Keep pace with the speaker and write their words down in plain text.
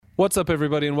What's up,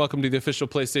 everybody, and welcome to the official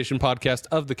PlayStation podcast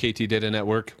of the KT Data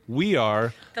Network. We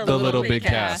are the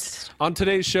LittleBigKast. On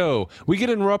today's show, we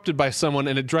get interrupted by someone,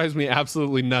 and it drives me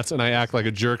absolutely nuts, and I act like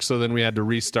a jerk, so then we had to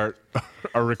restart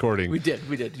our recording. We did.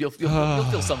 You'll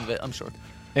feel some of it, I'm sure.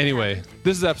 Anyway,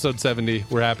 this is episode 70.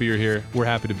 We're happy you're here. We're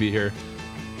happy to be here.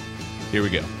 Here we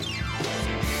go.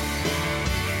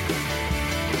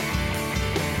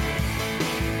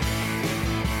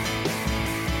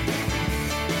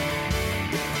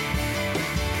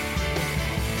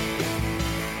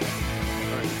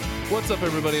 What's up,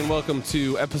 everybody, and welcome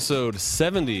to episode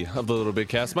 70 of the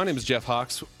LittleBigKast. My name is Jeff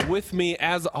Hawks. With me,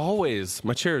 as always,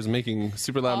 my chair is making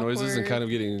super loud noises and kind of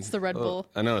getting... It's the Red Bull.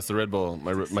 I know, it's the Red Bull.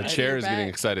 My chair is getting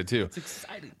excited, too. It's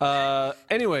exciting.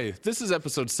 Anyway, this is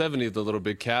episode 70 of the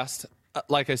LittleBigKast.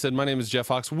 Like I said, my name is Jeff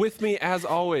Hawks. With me, as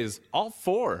always, all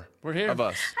four of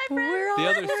us. Hi, friends. The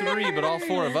other three, but all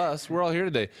four of us, we're all here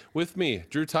today. With me,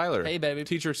 Drew Tyler. Hey, baby.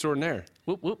 Teacher extraordinaire.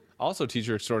 Whoop, whoop. Also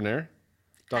teacher extraordinaire,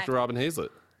 Dr. Robin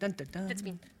Hazlett. Dun, dun, dun. It's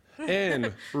me.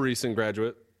 And recent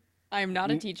graduate. I am not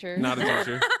a teacher. Not a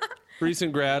teacher.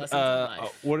 Recent grad.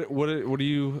 What are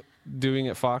you doing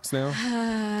at Fox now?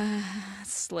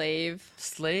 Slave.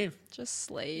 Slave. Just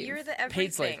slave. You're the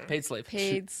everything. Paid slave.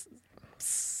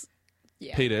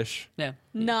 Yeah. Paid-ish. Yeah.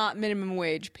 Not minimum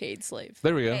wage, paid slave.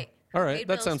 There we go. Hey, all right, paid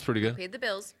that bills. sounds pretty good. Paid the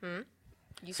bills.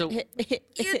 So, You did.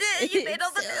 You paid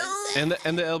all the bills.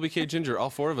 And the LBK Ginger. All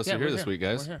four of us yeah, are here we're this week,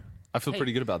 guys. We're here. I feel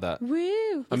pretty good about that.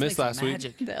 Woo. I missed last week.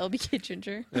 Magic. The LBK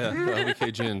Ginger. Yeah, the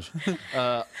LBK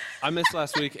Ginge. I missed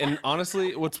last week, and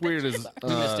honestly, what's weird is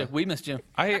We missed you.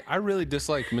 I really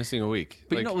dislike missing a week.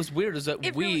 But Like, you know what was weird is that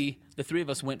really- the three of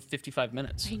us, went 55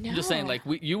 minutes. I know. I'm just saying, like,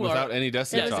 you without are... any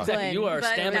Destiny Yes, talk. exactly. You are a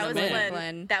But stamina that was man.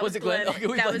 Glenn. That Was was it Glenn? Glenn. Okay,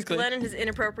 we That went was Glenn. Glenn and his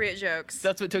inappropriate jokes.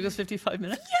 That's what took us 55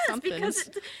 minutes? Yes, Something. because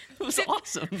It was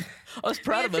awesome. I was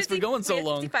proud of us for going so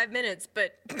long. 55 minutes,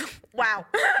 but wow.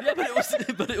 Yeah,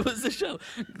 but it was the show.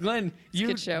 Glenn, a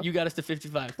good show. you got us to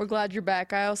 55. We're glad you're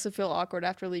back. I also feel awkward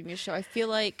after leaving a show. I feel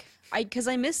like because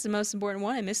I missed the most important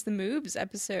one. I missed the moobs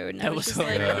episode. And I That was was just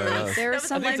like, hilarious. there are That was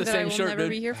some I think things it's the that I same will shirt, never dude.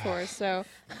 be here for. So,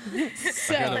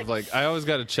 Kind of like I always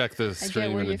got to check the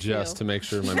stream where and you adjust feel. to make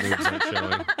sure my moves aren't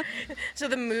showing. So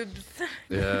the moves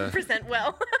Yeah. present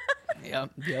well.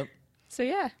 Yep. So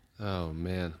yeah. Oh,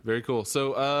 man. Very cool.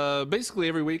 So basically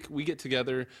every week we get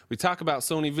together. We talk about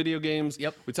Sony video games.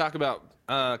 Yep. We talk about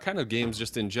kind of games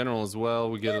just in general as well.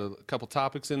 We get a couple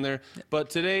topics in there. But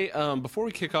today, before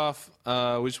we kick off,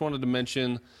 we just wanted to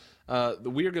mention that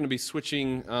we are going to be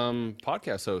switching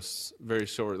podcast hosts very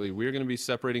shortly. We are going to be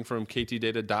separating from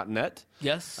ktdata.net.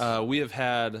 Yes. We have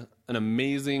had an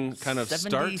amazing kind of 70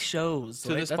 start shows to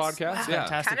right? this That's podcast. a Yeah.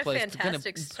 fantastic Kind of place.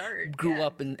 fantastic start, Grew yeah.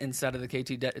 up inside of the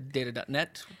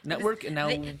ktdata.net network, and now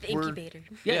The we're incubator.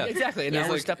 Yeah, exactly. And It now was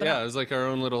we're like, stepping yeah, out. it was like our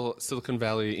own little Silicon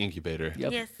Valley incubator.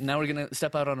 Yep. Yes. Now we're gonna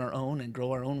step out on our own and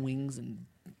grow our own wings and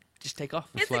just take off.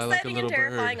 It's Fly like a exciting and little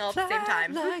terrifying bird. all at the same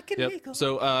time. Like an Yep. eagle.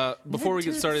 So before we get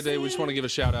Into started the today, we just want to give a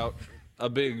shout out, a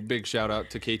big shout out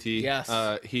to KT.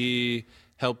 Yes. He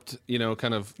helped,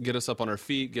 kind of get us up on our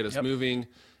feet, get us Yep. moving,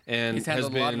 and He's has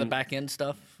handled a lot of the been back end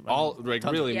stuff. all like Tons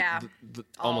of- really Yeah.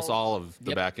 almost all of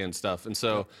the Yep. back end stuff. And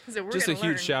so, So we're just a gonna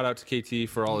huge learn. shout out to KT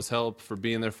for all his help, for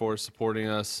being there for us, supporting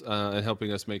us, and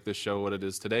helping us make this show what it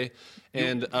is today.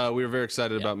 And we were very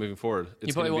excited about moving forward. It's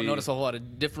You probably gonna won't be- notice a whole lot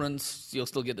of difference. You'll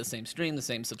still get the same stream, the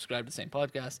same subscribe, the same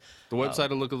podcast. The website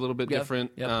will look a little bit Yep,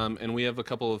 different, yep. And we have a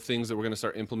couple of things that we're going to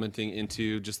start implementing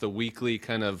into just the weekly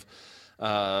kind of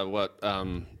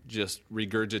just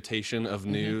regurgitation of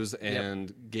news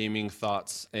and gaming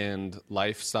thoughts and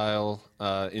lifestyle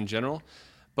in general.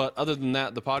 But other than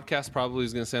that, the podcast probably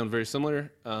is going to sound very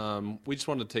similar. We just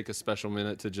wanted to take a special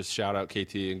minute to just shout out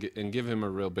KT and give him a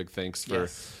real big thanks for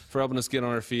helping us get on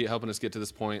our feet, helping us get to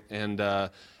this point. And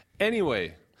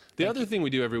anyway, the other thing we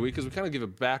do every week is we kind of give a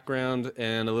background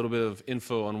and a little bit of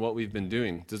info on what we've been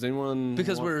doing. Does anyone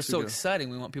Because want we're to so go? exciting,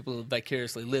 we want people to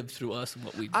vicariously live through us and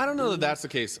what we do. I don't know that that's the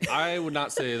case. I would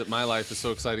not say that my life is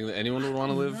so exciting that anyone would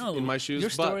want to live No, in my shoes. Your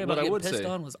story but about I getting would pissed say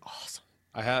on was awesome.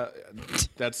 I have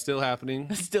that's still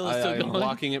happening. Still I'm going.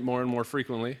 blocking it more and more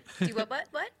frequently. Do what?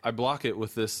 I block it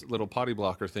with this little potty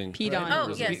blocker thing. Peed on. Oh,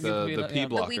 What is yes. it? The Yeah. pee The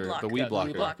blocker. wee The blocker. wee Yeah, The blocker.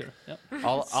 wee blocker. Yep.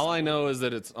 All I know is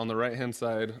that it's on the right hand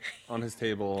side on his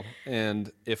table, and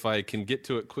if I can get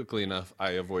to it quickly enough,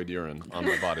 I avoid urine on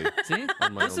my body. See,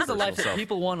 On my this own is a life personal that self.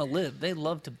 people want to live. They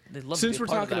love to. Since to we're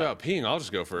be a part talking of about peeing, I'll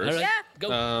just go first. that. All right,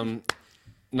 Yeah. go.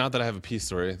 Not that I have a pee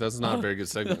story. That's not a very good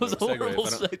segue. That was a horrible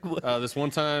segue. This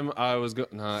one time I was no,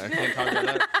 I can't talk about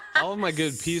that. All of my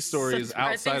good pee stories Such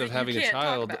bad outside things of that you having a can't talk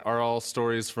child about. are all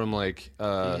stories from like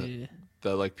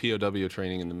the like POW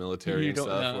training in the military You and don't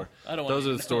stuff. know. Where I don't wanna those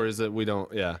are know. the stories that we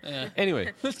don't. Yeah. Yeah.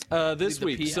 Anyway, this the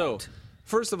week. pee So, out.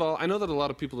 first of all, I know that a lot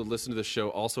of people that listen to this show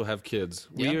also have kids.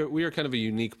 Yeah. We are kind of a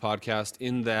unique podcast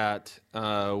in that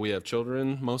we have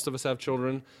children. Most of us have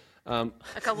children. A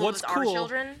couple of us are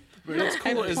children. What's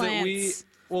cool is that Plants.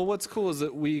 what's cool is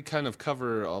that we kind of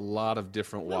cover a lot of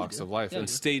different walks of life Yeah, we and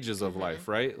do. stages of life,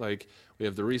 right? Like we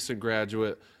have the recent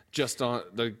graduate just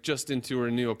into her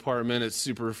new apartment. It's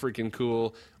super freaking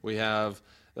cool. We have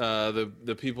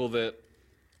the people that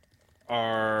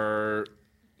are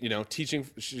teaching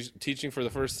for the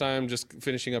first time, just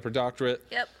finishing up her doctorate.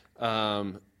 Yep.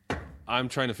 I'm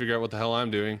trying to figure out what the hell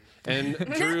I'm doing. And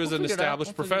Drew is an figure it out.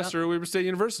 established We'll figure it professor at Weber State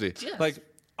University. Yes. Like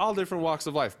all different walks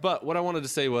of life. But what I wanted to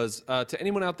say was to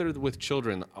anyone out there with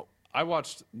children, I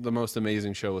watched the most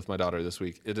amazing show with my daughter this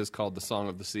week. It is called The Song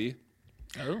of the Sea.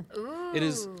 Oh. It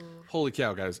is, holy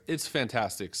cow, guys. It's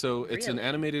fantastic. So it's an Really?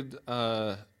 animated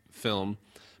film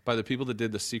by the people that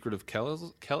did The Secret of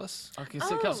Kellis. Okay, Oh,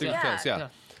 so Kelsey. Secret of yeah. Kellis, yeah. Yeah.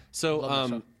 So Love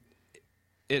that show.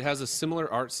 it has a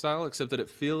similar art style, except that it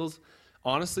feels,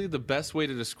 honestly, the best way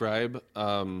to describe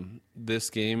this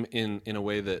game in a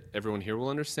way that everyone here will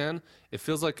understand, it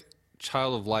feels like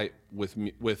Child of Light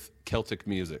with Celtic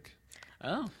music.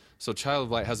 Oh. So Child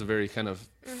of Light has a very kind of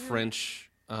French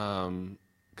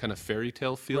kind of fairy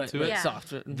tale feel Right, to right. it. Yeah.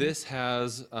 Soft. This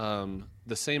has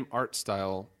the same art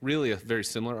style, really a very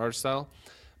similar art style,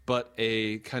 but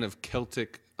a kind of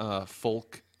Celtic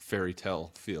folk fairy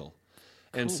tale feel.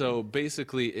 And so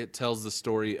basically it tells the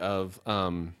story of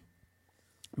this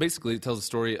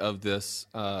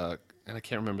and I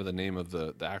can't remember the name of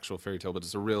the actual fairy tale, but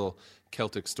it's a real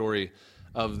Celtic story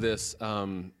of this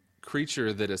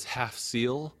creature that is half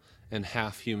seal and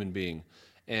half human being.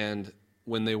 And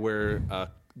when they wear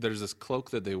there's this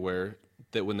cloak that they wear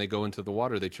that when they go into the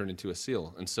water, they turn into a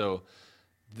seal. And so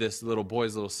this little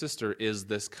boy's little sister is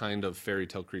this kind of fairy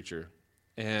tale creature.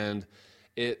 And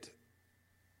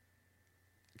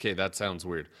okay, that sounds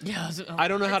weird. Yeah. I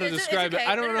don't know how to It's describe okay. it.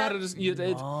 I don't Put know it how to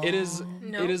up. it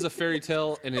is a fairy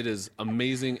tale and it is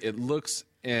amazing. It looks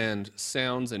and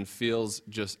sounds and feels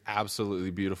just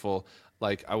absolutely beautiful.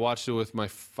 Like I watched it with my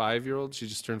 5-year-old. She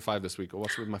just turned 5 this week. I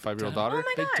watched it with my 5-year-old daughter. Oh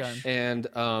my Big gosh. time.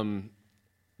 And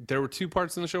there were 2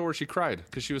 parts in the show where she cried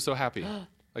because she was so happy.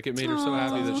 Like it made her so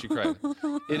happy that she cried.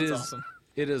 It awesome.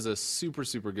 It is a super,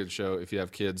 super good show if you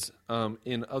have kids.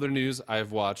 In other news,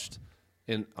 I've watched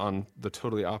on the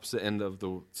totally opposite end of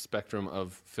the spectrum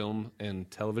of film and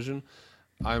television.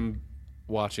 I'm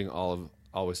watching all of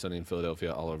Always Sunny in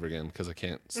Philadelphia all over again because I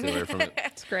can't stay away from it.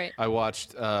 It's great. I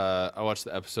watched the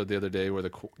episode the other day where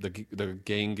the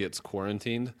gang gets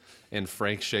quarantined and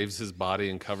Frank shaves his body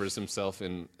and covers himself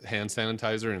in hand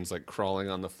sanitizer and is like crawling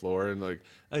on the floor and like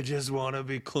I just want to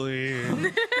be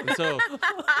clean. And so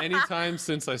anytime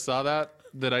since I saw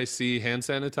that I see hand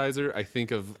sanitizer, I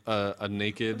think of a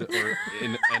naked or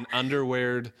in an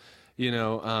underweared, Danny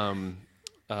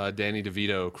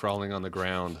DeVito crawling on the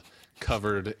ground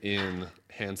covered in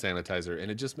hand sanitizer, and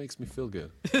it just makes me feel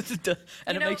good.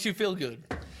 And it know- makes you feel good.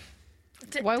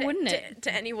 Why wouldn't it?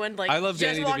 To anyone like I love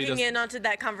just Danny walking DeVito's- in onto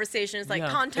that conversation, it's like Yeah.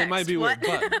 context. It might be what?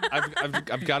 weird,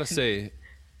 but I've got to say,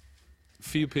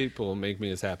 few people make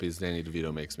me as happy as Danny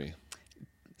DeVito makes me.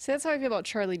 See, that's how I feel about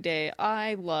Charlie Day.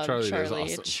 I love Charlie Charlie.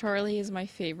 Day is awesome. Charlie is my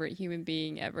favorite human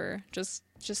being ever. Just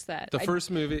that. The first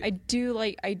movie, I do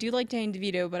like Danny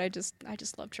DeVito, but I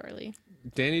just love Charlie.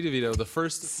 Danny DeVito, the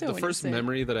first innocent.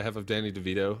 memory that I have of Danny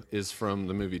DeVito is from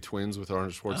the movie Twins with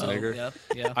Arnold Schwarzenegger. Oh,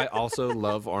 yeah. I also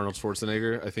love Arnold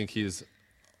Schwarzenegger. I think he's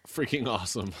freaking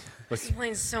awesome. Like,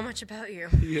 Explains so much about you.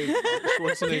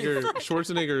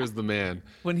 Schwarzenegger is the man.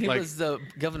 When he Like, was the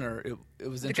governor, it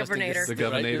was interesting. governator. The To,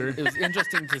 right? governator. It was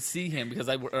interesting to see him because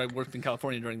I worked in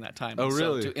California during that time. Oh, And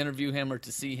really? So to interview him or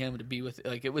to see him, to be with,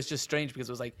 like, it was just strange because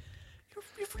it was like,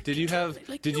 you're freaking Did you have Charlie.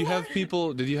 Like, did you have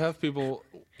are. people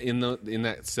in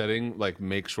that setting like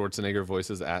make Schwarzenegger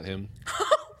voices at him?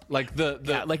 Like the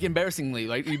Yeah, like embarrassingly,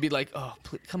 like you'd be like, oh,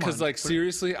 please, come on. because like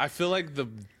seriously, I feel like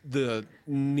the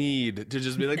need to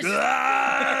just be like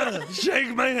 "Ah,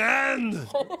 shake my hand,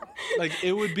 like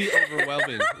it would be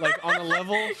overwhelming. Like on a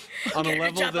level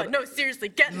Chopper. that No, seriously,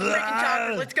 get in the freaking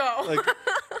chopper. Let's go. like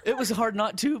It was hard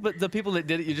not to, but the people that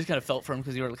did it, you just kind of felt for him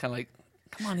because you were kind of like,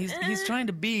 come on, he's trying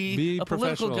to be a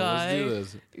political professional. guy.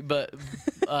 Let's do this.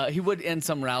 But he would end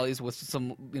some rallies with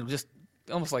some, just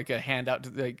almost like a handout to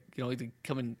like, to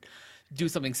come and do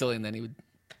something silly, and then he would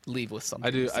leave with something.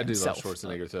 I do love himself.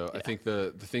 Schwarzenegger too. Yeah. I think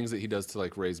the things that he does to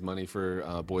like raise money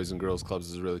for boys and girls clubs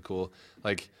is really cool.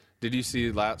 Like, did you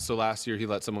see last year he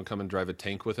let someone come and drive a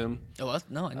tank with him? Oh,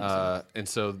 no, I didn't see that. And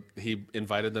so he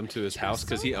invited them to his house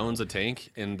because he owns a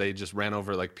tank, and they just ran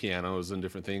over like pianos and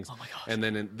different things. Oh my gosh. And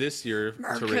then this year,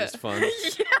 to raise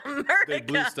funds, America. they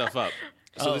blew stuff up.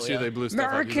 So this year they blew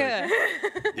stuff up. He's like,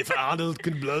 if Arnold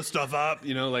can blow stuff up,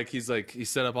 he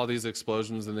set up all these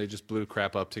explosions and they just blew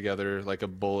crap up together like a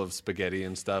bowl of spaghetti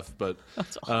and stuff. But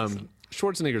That's awesome.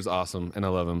 Schwarzenegger's awesome and I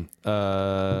love him.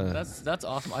 That's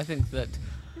awesome. I think that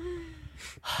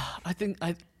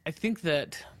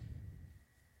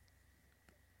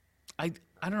I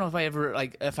don't know if I ever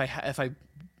if I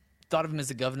thought of him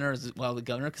as a governor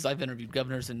because I've interviewed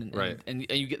governors and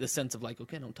you get the sense of like,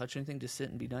 okay, don't touch anything, just sit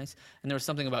and be nice. And there was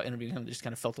something about interviewing him that just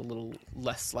kind of felt a little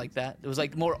less like that. It was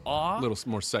like more awe, a little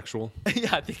more sexual.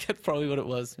 Yeah, I think that's probably what it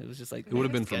was. It was just like it would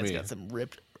have been for me. Got some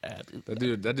ripped. That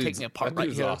dude's take me apart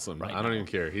right here, awesome. right I don't now. even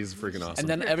care. He's freaking awesome. And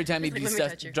then every time he'd Like, be let me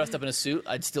touch you. dressed up in a suit,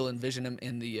 I'd still envision him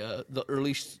in the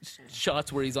early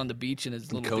shots where he's on the beach in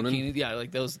his little Conan? bikini. Yeah,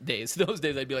 like those days. Those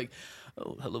days, I'd be like,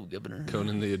 "Oh, hello, Governor."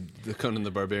 Conan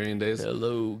the Barbarian days.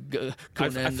 Hello,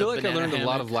 Conan. I feel like I banana learned a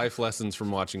lot hammock. of life lessons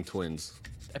from watching Twins.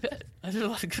 I bet I did a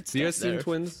lot of good stuff. Do you guys seen there.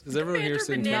 Twins? Has everyone here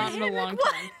seen Banana Twins? Not in a long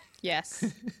What? time. Yes.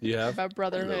 You have? About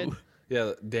brotherhood.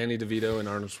 Yeah, Danny DeVito and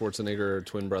Arnold Schwarzenegger are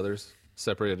twin brothers,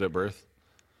 separated at birth.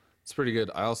 It's pretty good.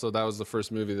 That was the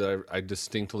first movie that I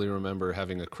distinctly remember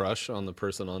having a crush on the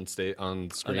person on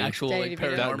screen. An actual Danny like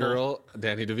DeVito. paranormal. That girl,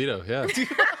 Danny DeVito, yeah.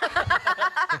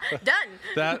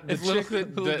 Done. The chick who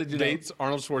that did you know? dates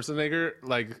Arnold Schwarzenegger,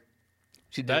 like,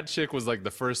 She did. that chick was like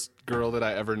the first girl that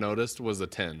I ever noticed was a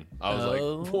 10. I was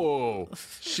like, whoa,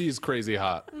 she's crazy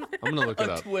hot. I'm going to look it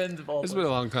up. Twins of all It's been a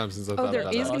long time since I Oh, thought there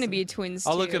about is that. going to be twins.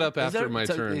 I'll look too. it up Is after there- my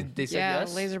so turn. They said Yeah,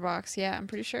 yes. Laserbox. Yeah, I'm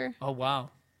pretty sure. Oh wow,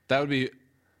 That would be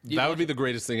watch the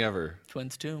greatest thing ever.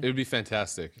 twins too. It would be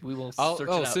fantastic. We will search it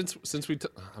out. Since we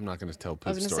I'm not going to tell I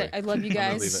was Poop's going to story. say, I love you I'm gonna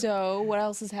guys. leave it. So, what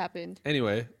else has happened?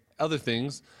 Anyway, other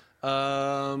things.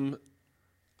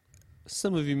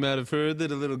 Some of you might have heard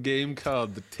that a little game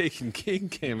called The Taken King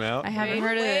came out. I haven't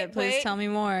heard of it. Please wait. tell me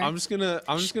more. I'm just gonna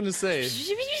say this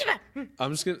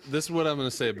is what I'm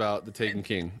gonna say about The Taken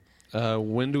King.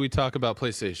 When do we talk about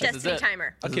PlayStation? Destiny it.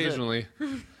 timer. Occasionally.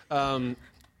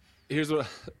 Here's what.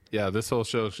 Yeah, this whole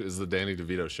show is the Danny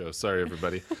DeVito show. Sorry,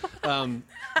 everybody.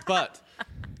 But,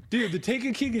 dude, The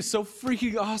Taken King is so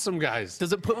freaking awesome, guys.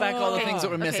 Does it put back all the Okay, things that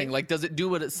were missing? okay. Like, does it do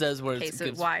what it says? Where Okay, it so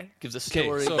gives, why? gives a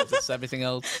story, so- gives us everything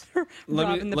else? Let me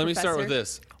Robin the start with Professor.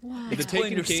 this. The Explain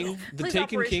Taken King. yourself. The Please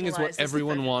Taken King is operationalize what this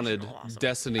everyone wanted information. Awesome.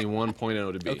 Destiny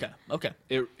 1.0 to be. Okay.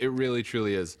 It really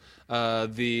truly is.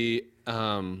 The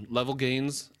level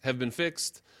gains have been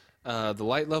fixed. The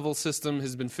light level system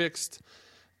has been fixed.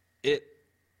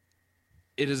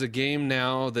 It is a game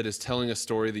now that is telling a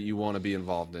story that you want to be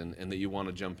involved in and that you want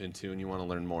to jump into and you want to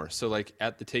learn more. So, like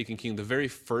at the Taken King, the very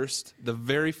first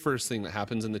thing that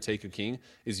happens in the Taken King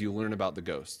is you learn about the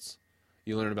ghosts.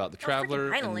 You learn about the traveler,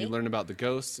 and finally. you learn about the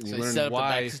ghosts, and So you they learn set up the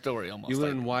why. backstory almost, You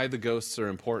learn like- why the ghosts are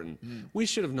important. We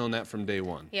should have known that from day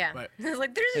one. Yeah. Right. It's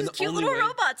like there's And these the cute only little way-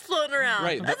 robots floating around.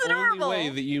 Right. That's The adorable. only way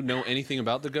that you know anything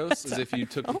about the ghosts is if you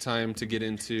took the time to get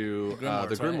into the Grimoires,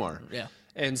 right? grimoire. Yeah.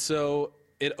 And so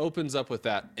it opens up with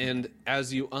that. And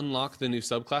as you unlock the new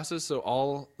subclasses, so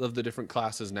all of the different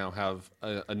classes now have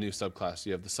a new subclass.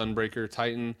 You have the Sunbreaker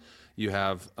Titan, you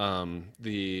have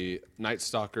the Night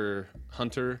Stalker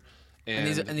Hunter, And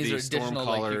these the are additional.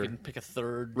 Like you Stormcaller. can pick a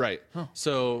third. Right.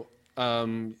 So,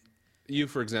 you,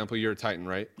 for example, you're a Titan,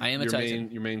 right? I am a your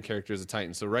Titan. Your main character is a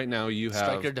Titan. So right now you have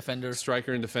Striker, defender.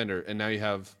 Striker and defender, and now you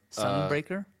have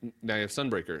Sunbreaker. now you have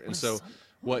Sunbreaker. And so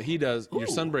what he does, your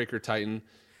Sunbreaker Titan,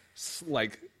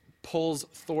 like pulls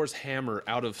Thor's hammer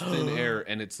out of thin air,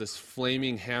 and it's this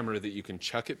flaming hammer that you can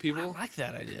chuck at people, I like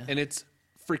that idea. and it's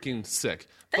freaking sick.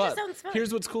 That but just sounds fun.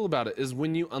 here's what's cool about it is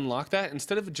when you unlock that,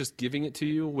 instead of just giving it to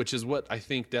you, which is what I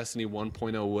think Destiny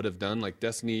 1.0 would have done, like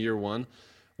Destiny Year 1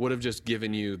 would have just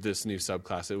given you this new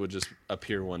subclass. It would just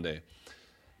appear one day.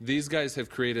 These guys have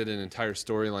created an entire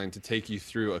storyline to take you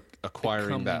through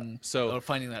acquiring that. Becoming- So or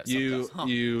finding that you subclass. Huh.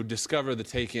 you discover the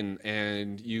Taken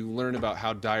and you learn about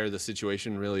how dire the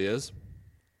situation really is.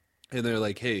 And they're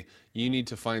like, hey, you need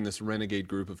to find this renegade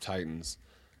group of Titans.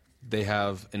 They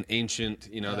have an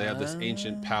ancient, they have this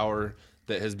ancient power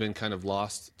that has been kind of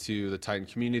lost to the Titan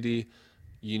community.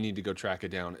 You need to go track it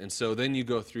down. And so then you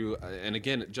go through, and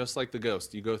again, just like the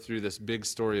Ghost, you go through this big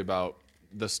story about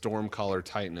the Stormcaller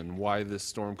Titan and why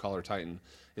this Stormcaller Titan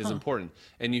is important.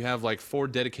 And you have like 4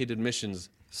 dedicated missions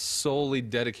solely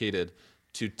dedicated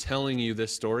to telling you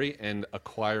this story and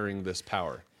acquiring this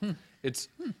power. It's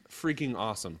freaking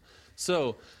awesome.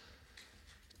 So,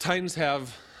 Titans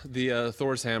have the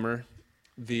Thor's hammer.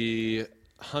 The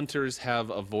hunters have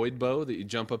a void bow that you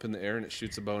jump up in the air and it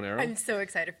shoots a bow and arrow. I'm so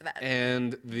excited for that.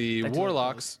 And the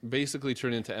warlocks basically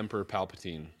turn into Emperor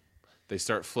Palpatine. They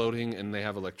start floating and they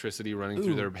have electricity running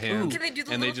through their hands. Can they do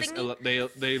the and little thingy?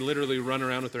 they literally run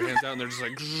around with their hands out and they're just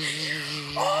like.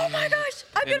 Oh my gosh,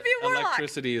 I'm gonna be a warlock.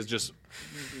 Electricity is just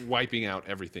wiping out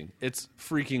everything. It's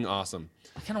freaking awesome.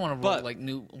 I kind of want to roll like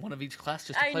one of each class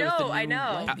just to I play with the know, new I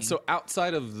know. lightning. So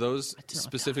outside of those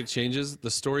specific changes,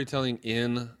 the storytelling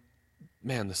in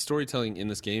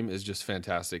this game is just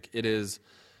fantastic. It is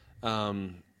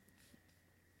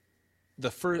the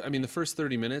first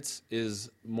 30 minutes is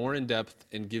more in depth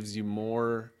and gives you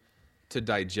more to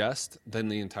digest than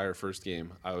the entire first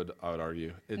game. I would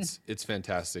argue it's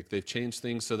fantastic. They've changed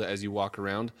things so that as you walk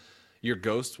around, your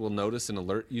ghost will notice and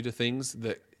alert you to things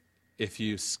that if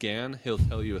you scan, he'll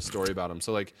tell you a story about them.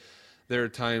 So like there are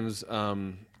times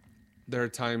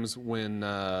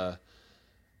when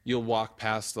you'll walk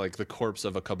past like the corpse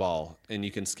of a cabal and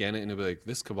you can scan it and it'll be like,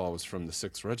 this cabal was from the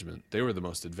 6th Regiment. They were the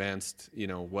most advanced,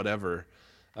 whatever,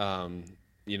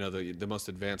 the most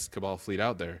advanced cabal fleet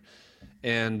out there.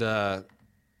 And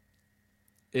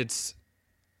it's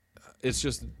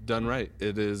just done right.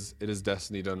 It is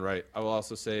Destiny done right. I will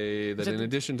also say that in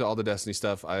addition to all the Destiny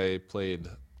stuff, I played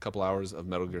a couple hours of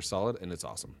Metal Gear Solid and it's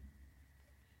awesome.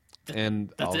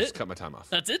 And I'll just cut my time off.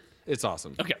 That's it? It's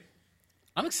awesome. Okay.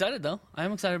 I'm excited, though. I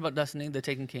am excited about Destiny, the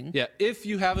Taken King. Yeah, if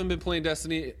you haven't been playing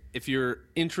Destiny, if you're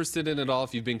interested in it all,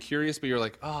 if you've been curious, but you're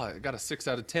like, oh, I got a 6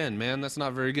 out of 10, man, that's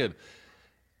not very good.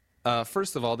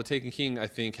 First of all, the Taken King, I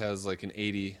think, has like an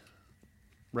 80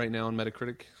 right now on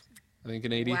Metacritic. I think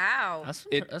an 80. Wow. That's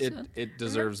It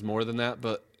deserves more than that,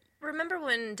 but... Remember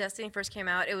when Destiny first came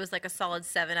out, it was like a solid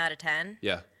 7 out of 10?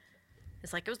 Yeah.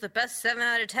 It's like, it was the best 7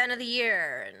 out of 10 of the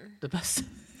year. And The best.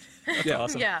 Yeah.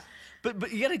 Awesome. yeah.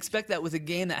 But you gotta expect that with a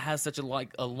game that has such a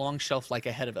long shelf like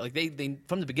ahead of it. Like they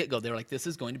from the get go they were like, this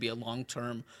is going to be a long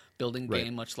term building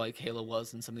game, much like Halo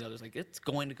was and some of the others. Like it's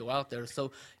going to go out there.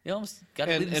 So almost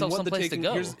gotta leave yourself someplace to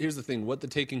go. Here's the thing: what the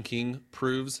Taken King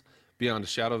proves beyond a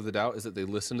shadow of a doubt is that they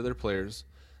listen to their players,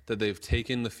 that they've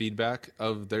taken the feedback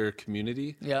of their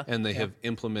community, and they have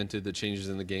implemented the changes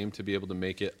in the game to be able to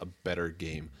make it a better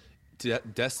game.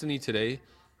 Destiny today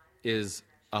is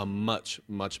a much,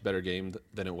 much better game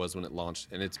than it was when it launched.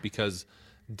 And it's because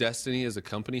Destiny as a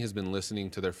company has been listening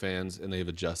to their fans and they've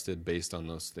adjusted based on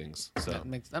those things. So that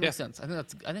makes sense. I think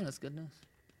that's good news.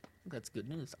 That's good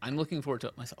news. I'm looking forward to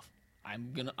it myself.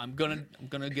 I'm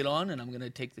gonna get on and I'm gonna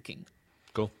take the king.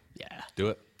 Cool. Yeah. Do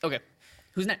it. Okay.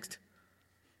 Who's next?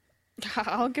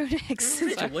 I'll go next.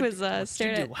 I was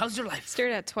How's your life?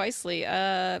 stared at twicely.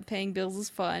 Paying bills is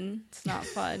fun. It's not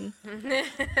fun.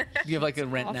 You have like a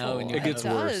rent now, and It gets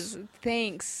worse.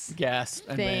 Thanks. gas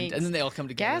and rent, and then they all come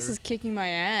together. Gas is kicking my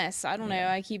ass. I don't know.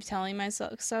 I keep telling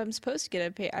myself, so I'm supposed to get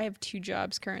a pay. I have 2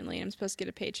 jobs currently, and I'm supposed to get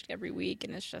a paycheck every week,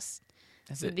 and it's just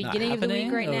Is the it not beginning of the week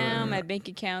happening, right now. or- My bank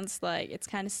account's like it's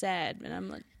kind of sad, and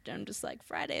I'm just like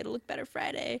Friday. It'll look better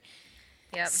Friday.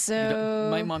 Yep. So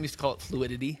My mom used to call it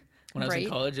fluidity. When I was in Right.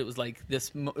 college, it was like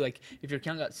this, like if your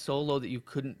account got so low that you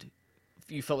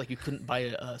felt like you couldn't buy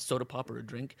a soda pop or a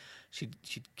drink, she'd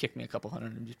kick me a couple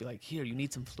hundred and just be like, "Here, you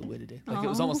need some fluidity." Like it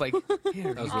was almost like,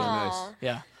 "Here." That was really nice.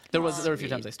 Yeah, there were a few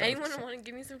times I started. Anyone so. want to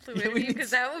give me some fluidity?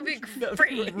 Because that would be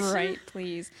great. right,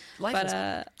 please. Life is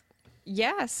But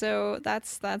yeah, so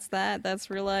that's that. That's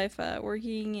real life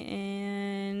working,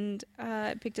 and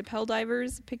picked up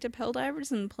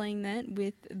Helldivers and playing that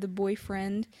with the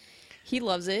boyfriend. He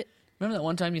loves it. Remember that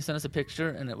one time you sent us a picture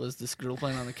and it was this girl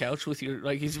playing on the couch with your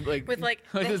With the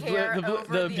this hair over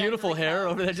the the beautiful edge of the hair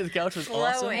couch. over the edge of the couch was Flowing.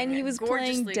 awesome. And he was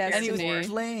playing Gorgeously Destiny. And he was cared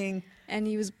for. playing. And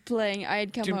he was playing. I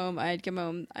had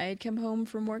come home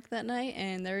from work that night,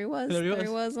 and there he was. There he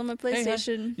was on my Hey, hon,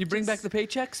 PlayStation. you bring back the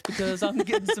paychecks because I'm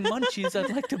getting some munchies. I'd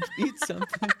like to eat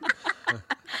something.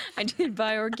 I did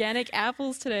buy organic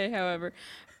apples today, however.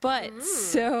 But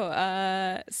so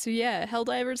yeah,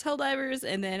 Helldivers,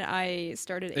 and then I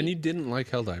started. And you didn't like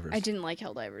Helldivers. I didn't like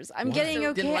Helldivers. I'm Why? getting So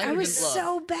okay. didn't like I or was didn't love?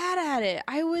 so bad at it.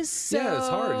 I was so Yeah, it's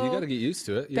hard. You got to get used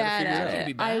to it. You got to bad figure at it out. it.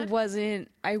 Be bad?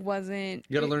 I wasn't.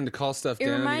 You got to learn to call stuff It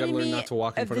down. You got reminded to learn me not to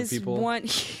walk in front of this people. one.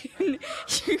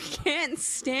 You can't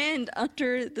stand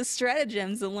under the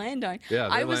stratagems to land on. Yeah,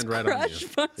 they I was land right on you.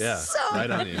 crushed by Yeah, so right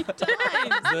on many you. times.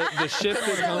 The ship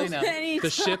that So comes, many the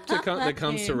ship that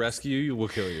comes to times. rescue you will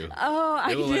kill you. Oh,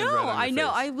 I It will land right know, on your I know.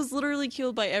 face. I was literally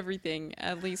killed by everything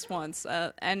at least once,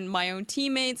 and my own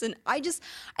teammates. And I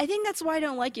think that's why I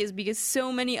don't like it, is because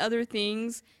so many other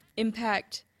things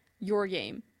impact your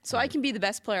game. So I can be the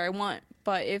best player I want,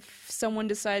 but if someone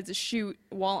decides to shoot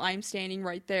while I'm standing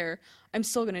right there, I'm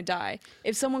still gonna die.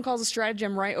 If someone calls a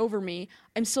stratagem right over me,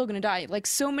 I'm still gonna die. Like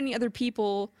so many other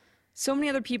people's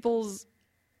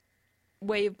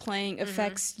way of playing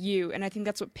affects you, and I think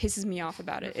that's what pisses me off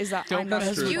about it. Is that I'm not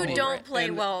as You vulnerable. don't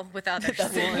play well with others.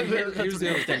 Here's the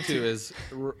other thing too: is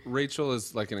Rachel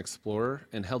is like an explorer,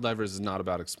 and Helldivers is not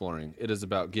about exploring. It is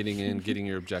about getting in, getting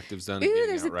your objectives done, and Ooh, getting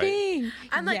there's out, a right? thing.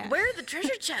 I'm like, Yeah. where are the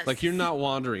treasure chests? Like you're not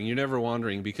wandering. You're never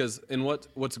wandering because. And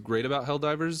what's great about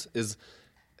Helldivers is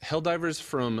Helldivers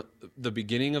from the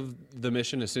beginning of the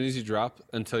mission, as soon as you drop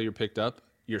until you're picked up,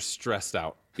 you're stressed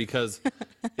out because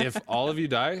if all of you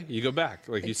die, you go back.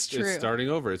 Like It's it's true. starting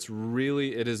over.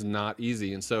 It is not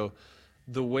easy. And so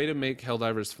the way to make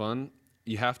Helldivers fun,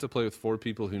 you have to play with 4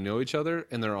 people who know each other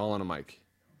and they're all on a mic.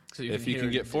 So If you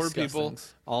can get 4 people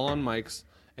all on mics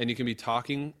and you can be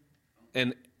talking,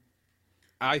 and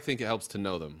I think it helps to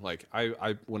know them. Like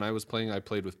I when I was playing, I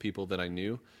played with people that I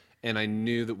knew, and I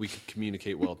knew that we could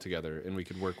communicate well together and we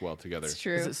could work well together. It's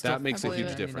true. Is it still That makes a believe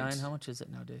huge it. difference. How much is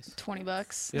it nowadays?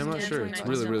 $20. Yeah, I'm not Yeah, sure. it's It's $20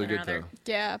 really, really something good or other.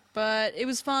 though. Yeah, but it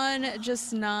was fun. I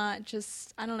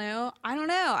don't know.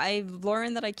 I've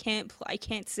learned that I can't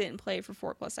sit and play for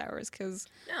 4+ hours because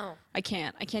No. I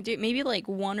can't do it. Maybe like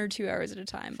 1 or 2 hours at a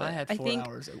time. If But I had 4 think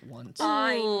hours at once.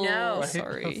 I know. Ooh,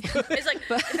 Sorry. It's like,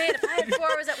 man, if I had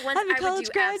 4 hours at once, I'm a I would college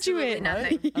do absolutely graduate.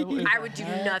 nothing. I would do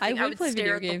nothing. I would play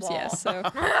stare video at the games. wall. Yes. So.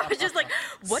 I was just like,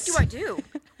 what do I do?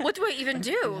 What do I even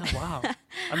do? Wow.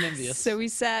 I'm envious. So we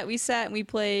sat and we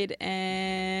played,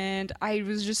 and I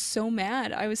was just so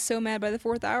mad. I was so mad by the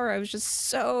 4th hour. I was just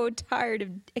so tired of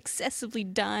excessively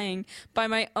dying by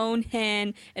my own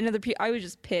hand and other people. I was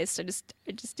just pissed. I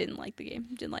just didn't like the game.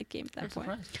 Didn't like the game at that point.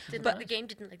 Didn't like the game,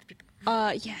 didn't like the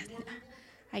people. Yeah.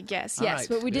 I guess All yes, right.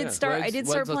 but we did Yeah. start. I did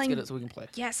start Let's playing. get it so we can play.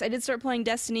 Yes, I did start playing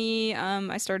Destiny.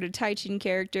 I started a Titan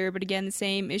character, but again, the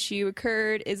same issue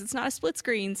occurred. Is it's not a split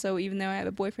screen, so even though I have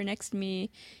a boyfriend next to me,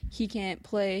 he can't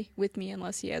play with me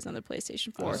unless he has another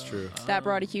PlayStation 4. That's true. That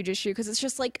brought a huge issue because it's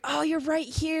just like, oh, you're right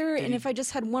here, and if I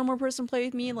just had one more person play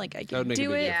with me, like I That would could make a do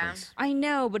big it. Yeah. difference. I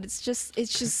know, but it's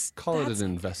just Call it that's an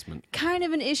investment. kind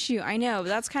of an issue. I know, but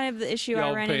that's kind of the issue I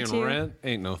Y'all ran paying into. rent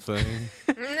ain't no thing.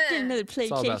 Get another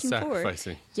It's all about PlayStation 4.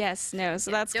 sacrificing. Yes, no. So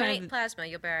that's Donate kind of plasma,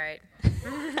 you'll be all right.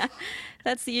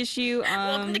 that's the issue.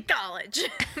 Welcome to college.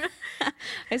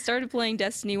 I started playing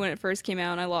Destiny when it first came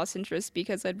out, and I lost interest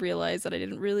because I'd realized that I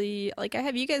didn't really like. I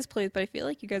have you guys play with, but I feel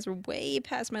like you guys were way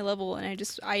past my level, and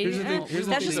Here's the thing- here's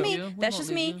the that's thing, just though. me. We That's won't just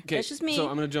leave me. you. Okay, That's just me. so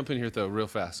I'm going to jump in here though, real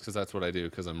fast, because that's what I do.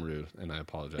 Because I'm rude, and I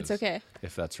apologize. It's okay.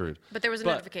 if that's rude. But there was a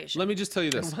But notification. let me just tell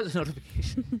you this: What is a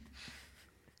notification?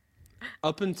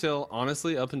 up until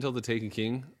the Taken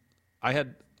King, I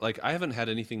haven't had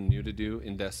anything new to do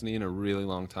in Destiny in a really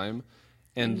long time,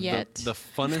 and Yet. the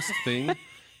funnest thing.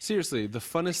 Seriously, the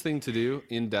funnest thing to do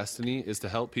in Destiny is to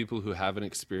help people who haven't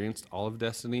experienced all of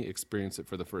Destiny experience it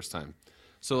for the first time.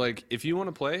 So, like, if you want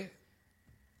to play,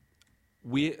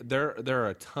 there are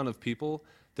a ton of people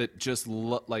that just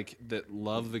that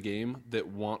love the game, that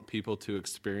want people to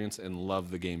experience and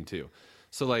love the game too.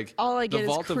 So, like, All I get the is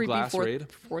Vault of creepy Glass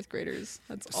raid. fourth graders.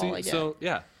 That's See, all I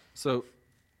get. so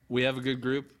we have a good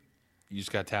group. You just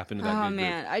got to tap into that Oh good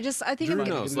man, group. I think Drew I'm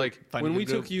knows. Like Find a when good we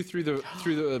group. took you through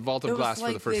the Vault of Glass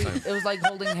for the first time. It was like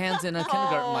holding hands in a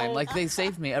kindergarten line. Like they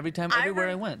saved me every time, I everywhere I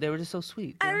rem- went. They were just so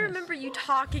sweet. They I were nice. remember you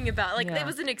talking about Yeah. it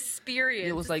was an experience.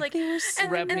 It was It's like- They were so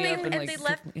wrapped me up and, they like,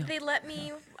 let took me- they let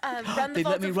me run the They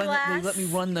vault let me of run. glass. They let me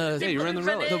run the. Yeah, you ran the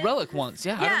relic. The relic once.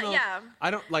 Yeah. I Yeah, don't know. yeah.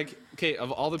 I don't like. Okay,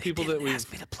 of all the people that we've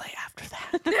Asked me to play after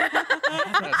that. I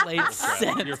haven't played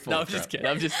since. You're full No, I'm of just crap. kidding.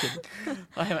 I'm just kidding.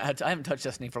 I haven't touched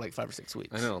Destiny for like 5 or 6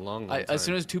 weeks. I know a long As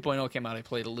soon time. as 2.0 came out, I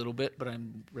played a little bit, but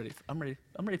I'm ready. I'm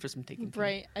ready for some Taken King.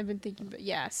 right. I've been thinking, but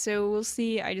yeah. So we'll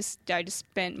see. I just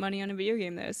spent money on a video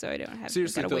game though, so I don't have.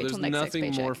 Seriously, gotta though, wait there's till next nothing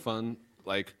paycheck. more fun.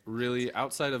 Like really,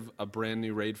 outside of a brand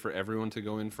new raid for everyone to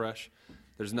go in fresh,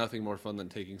 there's nothing more fun than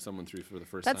taking someone through for the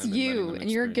first That's time. letting you, them and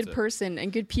you're a good experience person,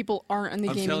 and good people aren't in the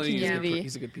I'm gaming telling you, community.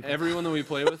 He's a good people. it. Everyone that we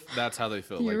play with, that's how they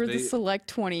feel. You're like the select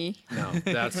 20. no,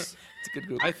 that's. It's a good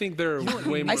group. I think there are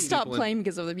way more. I stopped people playing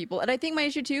because of the people, and I think my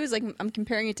issue too is like I'm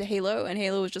comparing it to Halo, and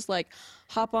Halo was just like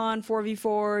hop on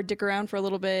 4v4, dick around for a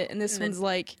little bit, and this one's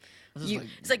like is you like-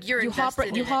 It's like you're you hop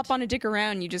invested in hop it. on a dick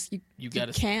around, you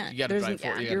gotta- can't. you gotta There's drive for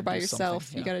it. You you're gotta by do yourself.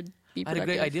 something, You yeah. gotta be I had a productive.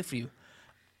 great idea for you.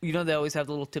 You know they always have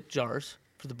the little tip jars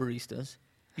for the baristas.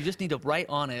 You just need to write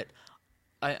on it.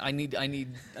 I need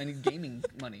gaming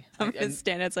money. I'm gonna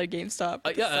stand outside GameStop.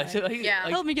 with Yeah, a sign. Yeah.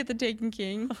 Help me get the Taken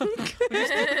King.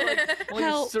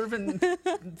 well, Well- serving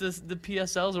the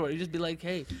PSLs, or he'd just be like,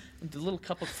 "Hey," the little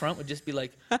cup up front would just be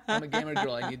like, "I'm a gamer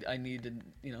girl. I need to,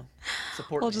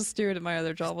 support." I'll me. just do it at my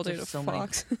other job. I'll do it There's at so many-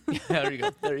 Fox. Yeah,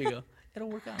 there you go. It'll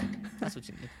work out. That's what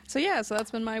you need. So yeah, so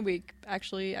that's been my week.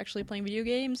 Actually playing video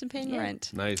games and paying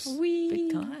rent. Nice.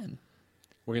 Big time.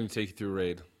 We're going to take you through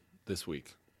Raid this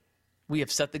week. We have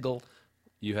set the goal.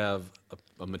 You have a do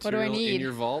I material in need?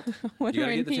 your vault. What You do got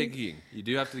to I get the need? Taking King. You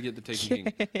do have to get the Taking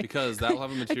King because that will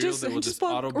have a material that I will just just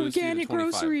auto bought boost you to organic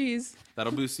 25. groceries.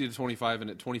 That'll boost you to 25,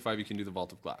 and at 25 you can do the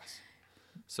Vault of Glass.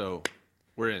 So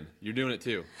we're in. You're doing it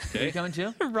too. Are you Okay. coming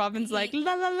too? Robin's like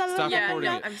la la la la. Stop Yeah, recording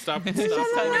no, it. I'm- Stop. No,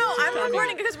 I'm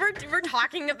recording because we're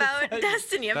talking about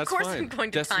Destiny. Of That's course, fine. I'm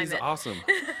going to Destiny's time it. awesome.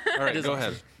 All right, is go awesome.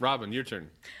 ahead. Robin, your turn.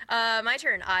 My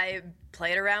turn. I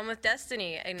played around with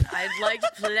Destiny, and I liked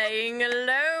playing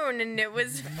alone, and it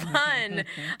was fun.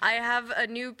 I have a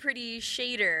new pretty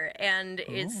shader, and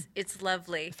it's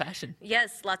lovely. Fashion.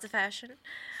 Yes, lots of fashion.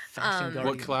 Fashion guardian.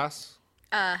 What class?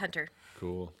 Hunter.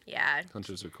 Cool. Yeah,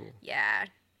 Hunters are cool. yeah.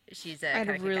 She's I had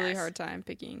a kinda really kick-ass. hard time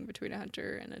picking between a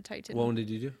hunter and a titan. What one did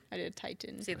you do? I did a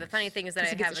titan. See, the funny thing is that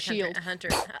I Because it have gets a a shield. hunter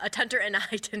and a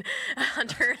titan, a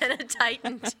hunter and a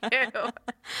titan too.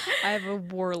 I have a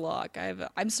warlock.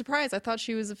 I'm surprised. I thought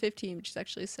she was a 15, but she's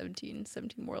actually a 17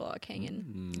 warlock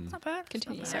hanging. Not bad.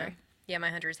 Continue. Sorry. Yeah, my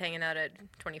hunter's hanging out at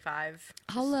 25,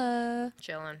 Holla.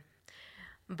 chilling.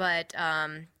 But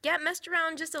yeah, messed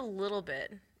around just a little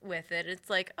bit with it. It's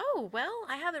like, oh well,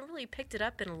 I haven't really picked it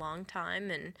up in a long time,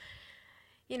 and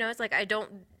it's like I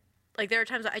don't like. There are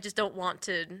times I just don't want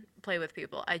to play with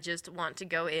people. I just want to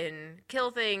go in,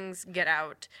 kill things, get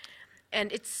out.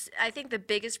 And I think the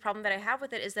biggest problem that I have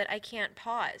with it is that I can't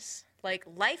pause. Like,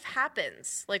 life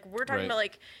happens. Like, we're talking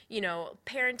Right. about,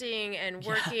 parenting and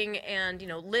working and,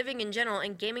 living in general,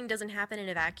 and gaming doesn't happen in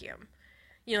a vacuum.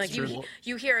 Like, true.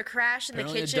 you hear a crash in the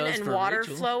Apparently it kitchen does and for water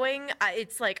Rachel. flowing.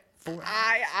 It's like,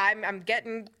 I'm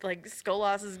getting, like,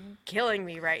 Skolas is killing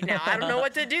me right now. I don't know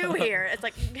what to do here. It's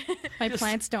like... My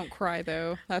plants don't cry,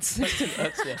 though. That's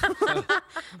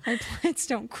my plants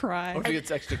don't cry. Or if it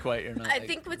gets extra quiet, you're not. I like,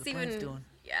 think what's "What are the plants even doing?"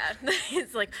 yeah,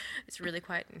 it's like it's really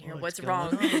quiet in here. What's going wrong?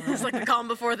 on? It's like the calm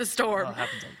before the Oh, storm. it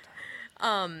happens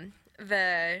all the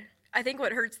time. I think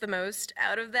what hurts the most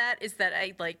out of that is that I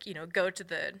go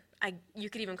to you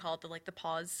could even call it the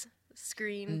pause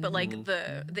screen, but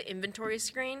the inventory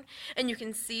screen, and you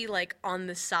can see on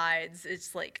the sides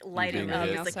it's lighting being up. hit.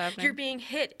 It's What's happening? you're being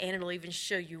hit, and it'll even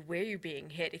show you where you're being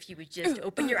hit if you would just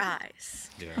open your eyes.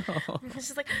 Yeah. It's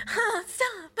just like,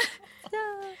 stop.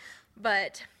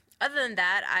 But other than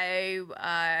that,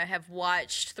 I have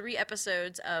watched 3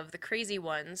 episodes of The Crazy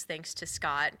Ones, thanks to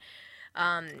Scott.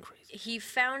 He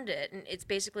found it, and it's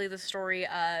basically the story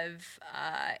of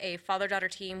a father-daughter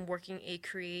team working a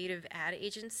creative ad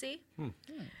agency.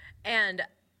 And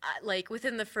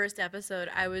within the first episode,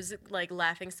 I was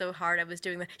laughing so hard I was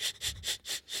doing the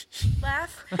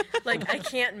laugh. I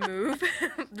can't move.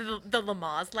 the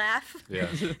Lamaze laugh. Yeah.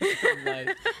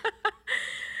 Nice.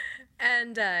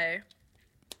 And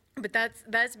but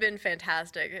that's been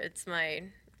fantastic. It's my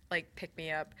pick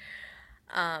me up.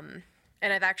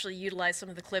 And I've actually utilized some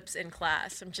of the clips in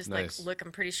class. I'm just Nice. look,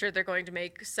 I'm pretty sure they're going to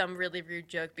make some really rude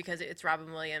joke because it's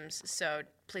Robin Williams, so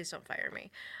please don't fire me.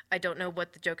 I don't know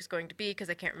what the joke is going to be because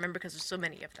I can't remember because there's so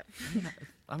many of them.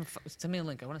 Send me a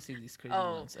link. I want to see these crazy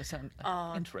Oh. ones. I sound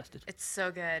interested. It's so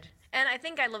good. And I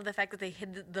think I love the fact that they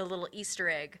hid the little Easter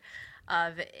egg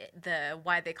of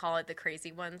why they call it the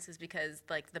Crazy Ones is because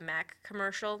the Mac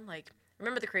commercial,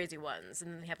 remember the Crazy Ones,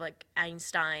 and they have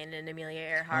Einstein and Amelia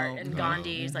Earhart and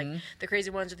Gandhi. It's the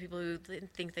crazy ones are the people who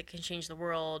think they can change the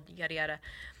world, yada yada.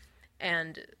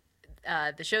 And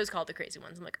the show's called The Crazy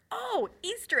Ones. I'm like, oh,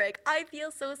 Easter egg! I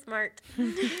feel so smart.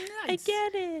 I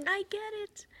get it. I get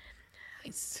it.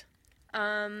 Nice.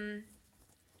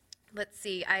 Let's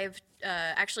see. I've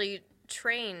actually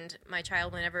trained my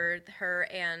child whenever her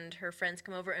and her friends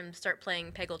come over and start playing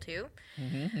Peggle 2,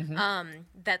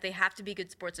 that they have to be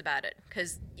good sports about it.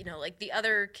 Because, the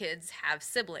other kids have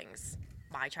siblings.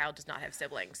 My child does not have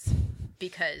siblings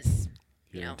because,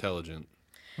 You're intelligent.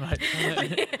 Right.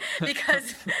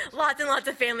 because lots and lots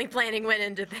of family planning went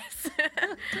into this.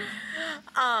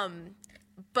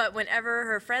 But whenever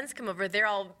her friends come over, they're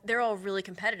all really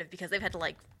competitive because they've had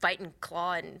to fight and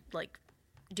claw and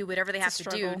do whatever they have to do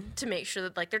struggle. to make sure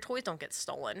that their toys don't get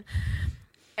stolen.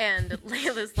 And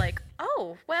Layla's like,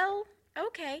 oh, well,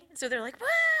 okay. So they're like,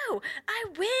 whoa, I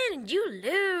win and you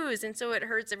lose. And so it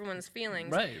hurts everyone's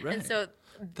feelings. Right. And so,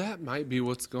 That might be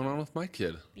what's going on with my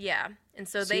kid. yeah. And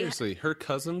so Seriously, her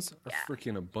cousins are Yeah.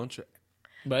 freaking a bunch of.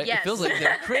 Right. Yes. It feels like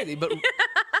they're crazy, but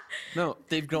No,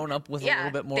 they've grown up with a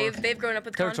little bit more. They've grown up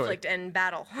with territory. conflict and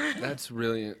battle. that's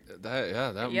really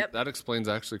that explains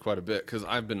actually quite a bit because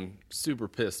I've been super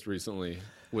pissed recently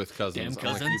with cousins. Damn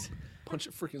cousins. I'm like, you bunch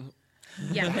of freaking.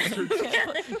 Yeah.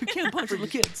 You can't punch little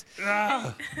kids.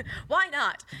 Why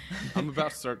not? I'm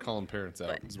about to start calling parents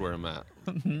out. Is where I'm at.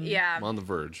 Yeah. I'm on the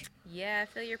verge. Yeah, I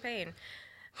feel your pain.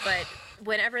 But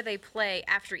whenever they play,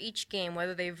 after each game,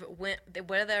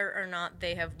 whether or not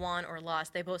they have won or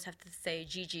lost, they both have to say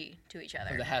GG to each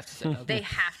other. They have to say it. They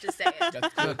have to say it.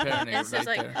 That's good parenting And so it's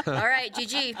right like, there. all right,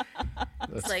 GG.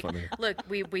 That's It's like, funny. look,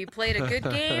 we played a good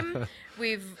game.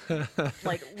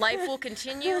 Life will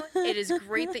continue. It is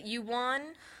great that you won.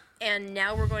 And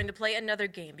now we're going to play another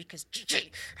game because GG.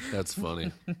 That's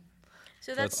funny.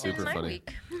 So That's been super my funny.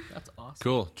 week. That's awesome.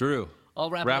 Cool, Drew. I'll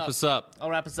wrap us up. I'll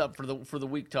wrap us up for the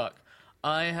week talk.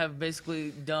 I have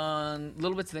basically done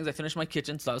little bits of things. I finished my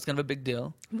kitchen, so that was kind of a big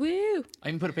deal. Woo! I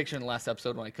even put a picture in the last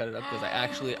episode when I cut it up because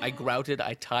I grouted,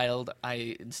 I tiled,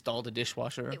 I installed a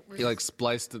dishwasher. It was, You like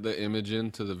spliced the image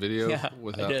into the video Yeah, I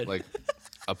without did. like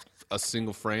a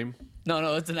single frame.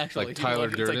 No, it's an actual Like Tyler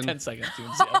it's Durden? like 10 seconds. You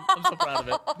can see. I'm so proud of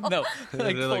it. No,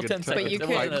 like They're full like a 10 seconds. you It could-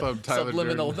 wasn't Fight a Club Tyler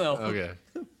subliminal. Durden. No. Okay.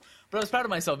 But I was proud of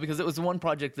myself because it was one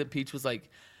project that Peach was like,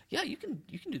 "Yeah, you can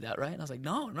do that, right?" And I was like,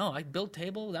 "No, I built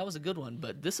table. That was a good one,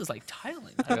 but this is like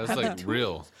tiling." I Yeah, don't it's have the like tools."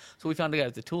 real. So we found a guy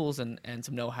with the tools and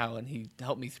some know-how, and he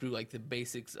helped me through like the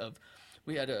basics of.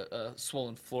 We had a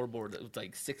swollen floorboard that was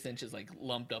like 6 inches, like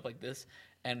lumped up like this,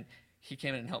 and he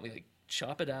came in and helped me like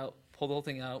chop it out, pull the whole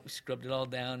thing out. We scrubbed it all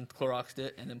down, Cloroxed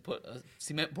it, and then put a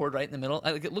cement board right in the middle.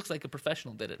 Like, it looks like a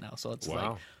professional did it now. So it's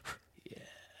Wow. like,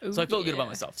 so I felt good yeah. about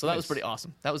myself. So that was Nice. pretty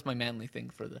awesome. That was my manly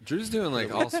thing for the. Drew's doing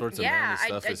like all sorts of Yeah, manly I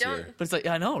stuff this don't- year. But it's like,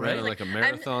 yeah, I know, right? Running like a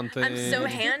marathon thing. I'm so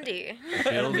handy.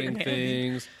 Building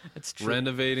things, It's true.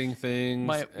 renovating things.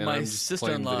 My and I'm just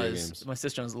playing sister-in-law video is games. my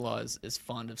sister-in-law is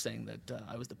fond of saying that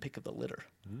I was the pick of the litter.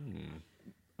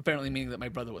 Apparently, meaning that my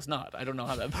brother was not. I don't know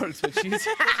how that works, but she's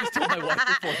told my wife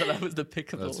before that I was the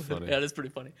pick of That's the litter. funny. Yeah, it is pretty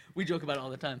funny. We joke about it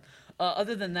all the time.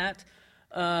 Other than that,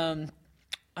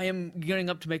 I am gearing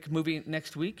up to make a movie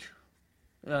next week,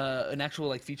 an actual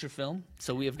like feature film.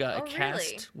 So we have got Oh, a cast.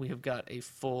 really? We have got a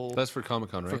full. That's for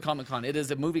Comic-Con, right? For Comic Con, it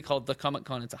is a movie called The Comic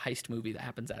Con. It's a heist movie that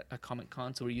happens at a Comic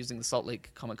Con. So we're using the Salt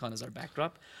Lake Comic Con as our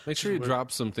backdrop. Make sure you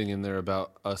drop something in there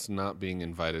about us not being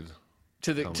invited.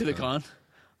 to the Comic-Con. con.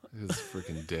 His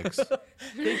freaking dicks.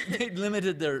 They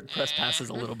limited their press passes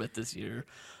a little bit this year.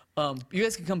 You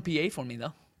guys can come PA for me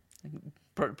though.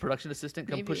 Production assistant,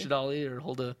 come push Maybe. a dolly or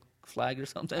hold a flag or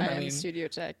something. I am studio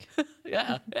tech.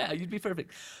 yeah, you'd be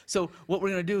perfect. So what we're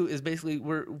gonna do is basically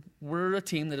we're a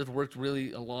team that has worked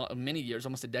really many years,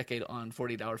 almost a decade, on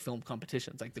 48-hour film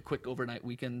competitions, like the quick overnight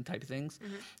weekend type of things.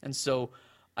 And so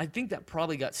I think that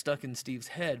probably got stuck in Steve's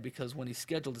head because when he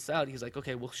scheduled us out, he's like,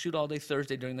 okay, we'll shoot all day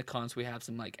Thursday during the con, so we have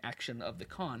some like action of the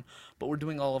con, but we're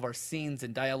doing all of our scenes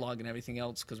and dialogue and everything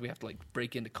else because we have to like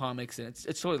break into comics, and it's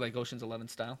totally like Ocean's 11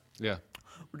 style. Yeah.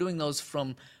 We're doing those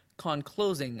from con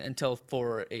closing until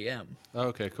 4 a.m.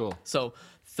 Okay, cool. So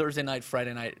Thursday night,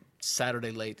 Friday night,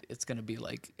 Saturday late, it's going to be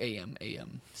like AM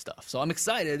stuff. So I'm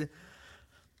excited,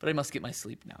 but I must get my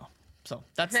sleep now. So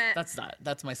that's that.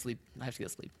 That's my sleep. I have to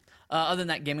get sleep. Other than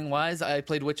that, gaming wise, I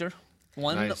played Witcher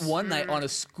Nice. one night on a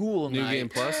school New night. Game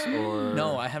Plus or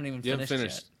No, I haven't even You haven't finished,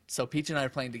 finished. yet. So Peach and I are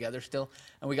playing together still,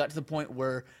 and we got to the point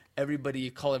where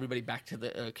you call everybody back to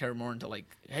the Kaer Morhen to like,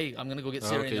 hey, I'm gonna go get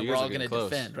Ciri, okay, and then you we're guys all are gonna getting close.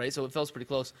 defend, right? So it feels pretty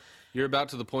close. You're about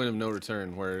to the point of no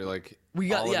return where like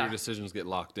all of your decisions get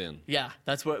locked in. Yeah,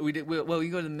 that's what we did. We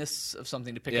go to the midst of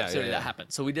something to pick up Ciri. yeah. That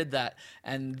happened. So we did that,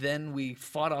 and then we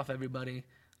fought off everybody.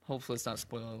 Hopefully, it's not a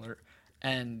spoiler alert.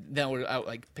 And then we're out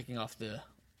like picking off the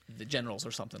generals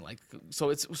or something like.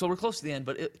 So we're close to the end.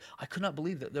 But I could not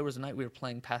believe that there was a night we were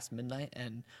playing past midnight,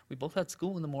 and we both had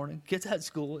school in the morning. Kids had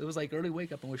school. It was like early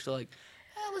wake up, and we're still like,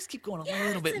 let's keep going a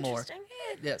little bit more.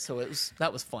 Yeah, so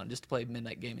that was fun just to play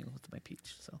midnight gaming with my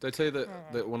Peach. So Did I tell you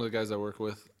that one of the guys I work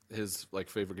with, his like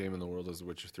favorite game in the world is The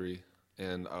Witcher 3,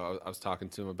 and I was talking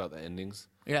to him about the endings,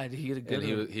 yeah, did he get a good?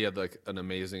 and he had like an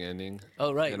amazing ending.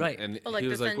 Oh, right, and, right. And like he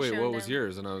the was like, sun "Wait, shone what was down?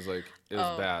 yours?" And I was like, "It was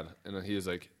Oh. bad." And then he was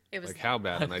like, It was "Like how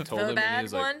bad?" And I told the him, and bad he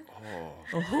was like, one?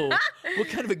 Oh, what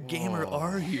kind of a gamer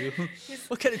are you?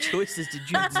 What kind of choices did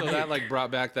you make? So that like brought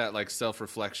back that like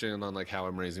self-reflection on like how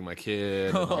I'm raising my kid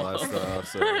and all that stuff.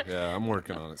 So yeah, I'm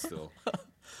working on it still.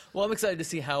 Well, I'm excited to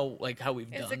see how we've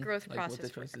done. It's a growth like, what the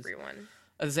process for choices. everyone.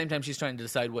 At the same time, she's trying to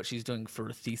decide what she's doing for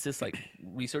a thesis, like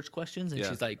research questions, and Yeah.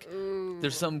 she's like,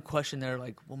 "There's some question there,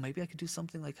 like, well, maybe I could do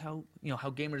something like how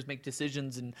gamers make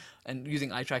decisions and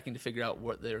using eye tracking to figure out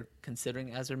what they're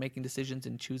considering as they're making decisions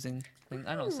and choosing. I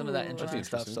don't know some of that interesting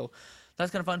stuff. interesting.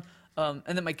 that's kind of fun.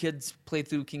 And then my kids played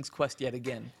through King's Quest yet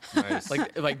again. Nice.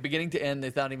 like beginning to end,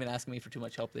 without even asking me for too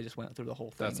much help. They just went through the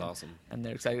whole thing. That's awesome. And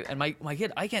they're excited. And my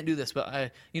kid, I can't do this,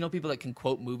 but people that can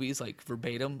quote movies like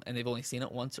verbatim and they've only seen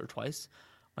it once or twice.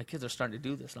 My kids are starting to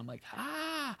do this, and I'm like,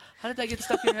 how did that get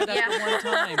stuck in your head after one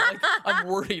time? Like, I'm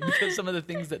worried because some of the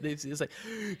things that they've seen, it's like,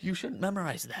 you shouldn't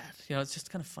memorize that. It's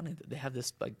just kind of funny that they have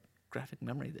this like graphic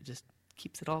memory that just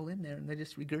keeps it all in there, and they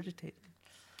just regurgitate it.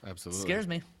 Absolutely. Scares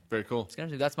me. Very cool. Scares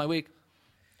me. That's my week.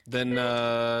 Then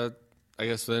I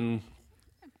guess we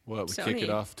Sony. kick it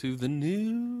off to the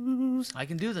news. I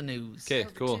can do the news. Okay,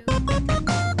 cool.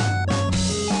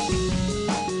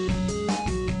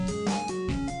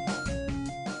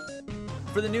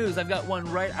 For the news, I've got one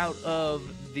right out of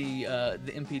the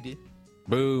MPD.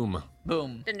 Boom.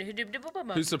 Boom.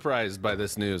 Who's surprised by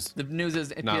this news? The news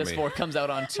is Not PS4 me. comes out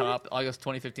on top. August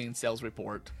 2015 sales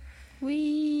report.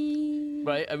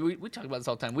 Right? I mean, we talk about this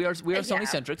all the time. We are Sony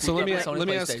centric. So let me ask.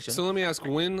 PlayStation. So let me ask.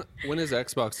 When is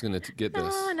Xbox going to get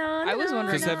this? I was wondering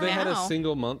Because have they had a now.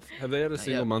 single month? Have they had a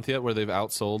single yet. month yet where they've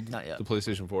outsold Not yet. the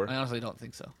PlayStation 4? I honestly don't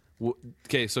think so.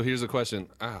 Okay, so here's the question.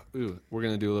 We're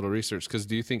going to do a little research because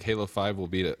do you think Halo 5 will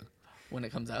beat it? When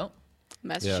it comes out,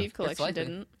 Master Yeah. Chief It's Collection likely.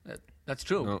 didn't. That's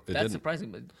true. No, it That's didn't.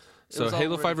 surprising. But it So was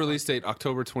Halo already 5 release date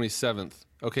October 27th.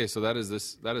 Okay, so that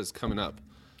is coming up.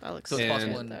 That looks So it's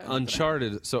possible And in-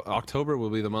 Uncharted. So October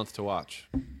will be the month to watch.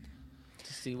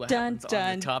 to see what Dun, happens on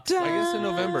dun, the top. dun. I guess in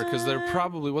November because they're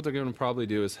probably what they're going to probably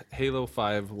do is Halo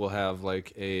 5 will have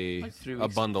like a 3 a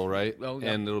weeks. bundle, right? Oh,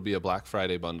 yeah. And it'll be a Black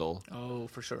Friday bundle. Oh,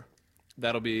 for sure.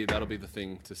 That'll be the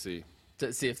thing to see.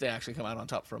 To see if they actually come out on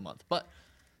top for a month. But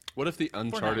What if the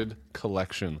Uncharted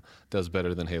collection does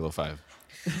better than Halo 5?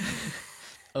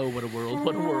 oh, what a world!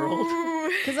 What a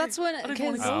world! because that's when. didn't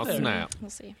wanna Cause, go Oh, there. snap.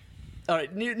 we'll see. All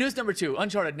right, news number 2.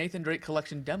 Uncharted Nathan Drake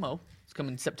Collection demo is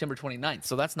coming September 29th.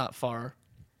 So that's not far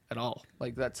at all.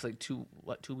 Like that's like 2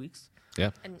 weeks.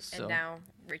 Yeah. And So- now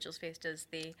Rachel's face does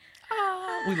the.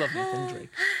 We love Nathan Drake.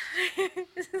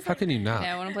 How can you not?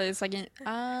 Yeah, I want to play the second.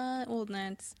 Well,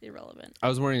 that's irrelevant. I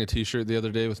was wearing a T-shirt the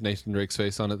other day with Nathan Drake's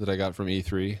face on it that I got from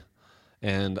E3,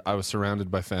 and I was surrounded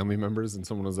by family members, and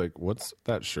someone was like, "What's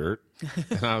that shirt?"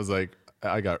 And I was like,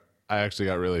 I actually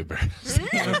got really embarrassed.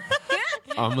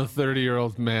 I'm a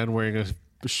 30-year-old man wearing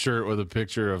a shirt with a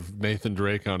picture of Nathan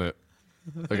Drake on it.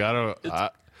 Like I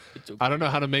don't know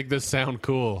how to make this sound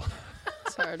cool.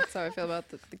 It's hard. That's how I feel about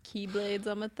the keyblades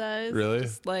on my thighs. Really?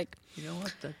 Just like You know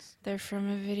what? That's they're from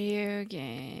a video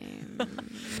game.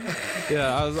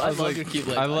 Yeah, I was I love like, your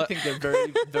keyblades. I I think they're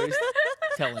very, very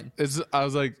telling. I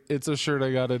was like, it's a shirt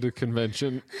I got at a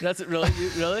convention. That's it. Really?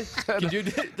 Really? Could you?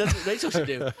 That's what Rachel should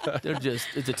do.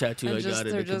 It's a tattoo I got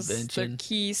at they're a just the convention.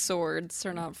 key swords.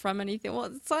 They're not from anything. Well,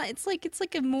 it's not. It's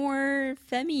like a more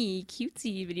femmy,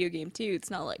 cutesy video game too. It's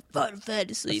not like Final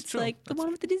Fantasy. That's It's true. like the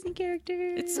one with the Disney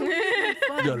characters. It's so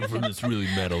Got it from this really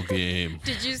metal game.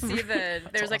 Did you see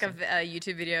there's like a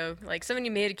YouTube video, like somebody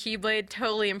made a Keyblade,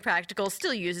 totally impractical,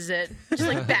 still uses it, just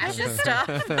like bashes stuff.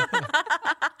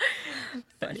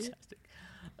 fantastic.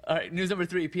 All right, news number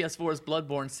 3: PS4's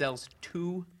Bloodborne sells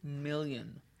 2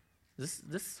 million. This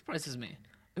surprises me.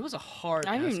 It was a hard.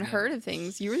 I haven't even estimate. heard of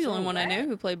things. You were the only one I know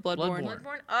who played Bloodborne. Bloodborne.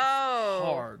 Bloodborne? Oh.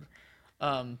 Hard.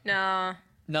 No.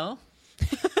 No.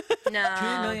 No.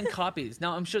 2 million copies.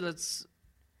 Now I'm sure that's.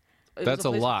 It That's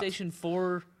was a lot. PlayStation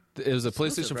 4. It was a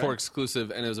Exclusive, PlayStation 4 right?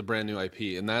 exclusive, and it was a brand new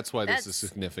IP, and that's why this is That's-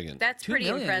 significant. That's 2 pretty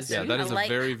million is impressive. Yeah, that is a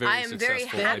very, very I am very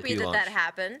successful happy IP that launch. that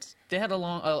happened. They had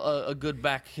a good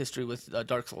back history with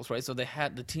Dark Souls, right? So the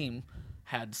team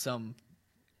had some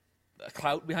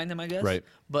clout behind them, I guess. Right.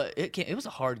 But it was a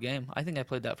hard game. I think I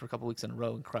played that for a couple weeks in a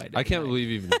row and cried. I every can't night. believe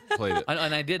you even played it.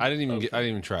 And I did. I didn't even okay. I didn't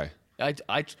even try.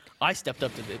 I stepped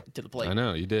up to the plate. I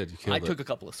know you did. You killed I it. took a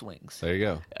couple of swings. There you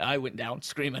go. I went down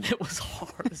screaming. It was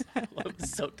hard. It was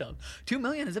so tough. 2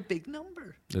 million is a big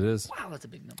number. It is, Wow, that's a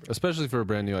big number. especially for a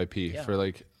brand new IP. Yeah. For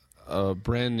like a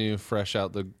brand new, fresh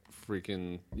out the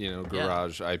freaking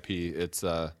garage IP. It's It's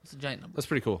a giant number. that's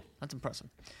pretty cool. That's impressive.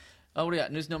 What do we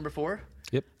got? News number 4.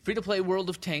 Yep. Free-to-play World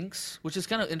of Tanks, which is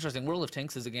kind of interesting. World of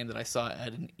Tanks is a game that I saw at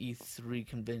an E3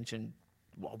 convention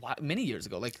many years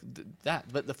ago, like that.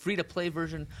 But the free-to-play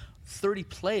version,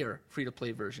 30-player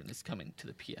free-to-play version is coming to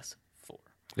the PS4.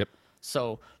 Yep.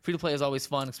 So free-to-play is always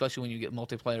fun, especially when you get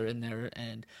multiplayer in there.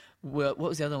 And what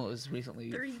was the other one that was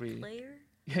recently 30 free? player?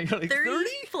 Yeah, you're like 30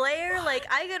 player? Like,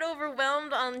 I get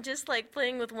overwhelmed on just like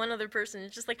playing with one other person.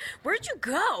 It's just like, where'd you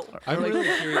go? I'm really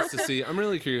curious to see. I'm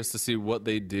really curious to see what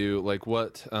they do. Like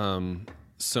what.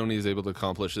 Sony is able to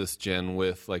accomplish this gen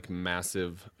with like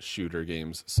massive shooter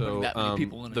games. So that many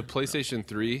people in the it. PlayStation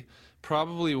 3,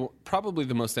 probably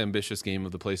the most ambitious game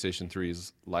of the PlayStation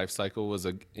 3's life cycle was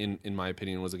in my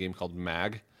opinion was a game called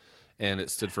MAG, and it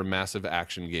stood for Massive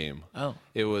Action Game. Oh.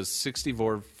 It was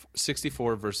 64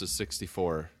 versus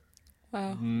 64.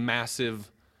 Wow.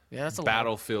 Massive that's a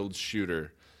battlefield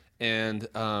shooter. And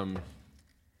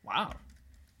Wow.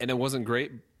 and it wasn't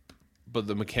great, but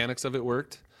the mechanics of it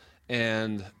worked.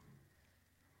 And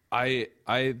I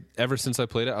ever since I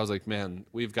played it, I was like, man,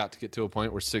 we've got to get to a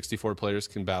point where 64 players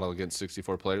can battle against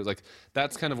 64 players. Like,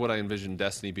 that's kind of what I envisioned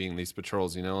Destiny being, these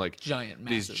patrols, you know, like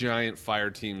these giant fire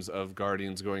teams of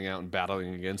Guardians going out and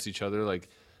battling against each other. Like,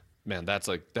 man, that's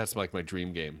like my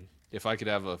dream game. If I could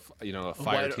have a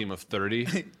fire team of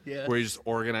 30 where you just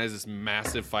organize this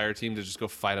massive fire team to just go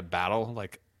fight a battle,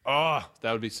 like, oh,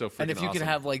 that would be so freaking awesome. And if you could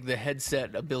have like the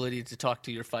headset ability to talk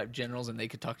to your 5 generals, and they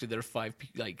could talk to their 5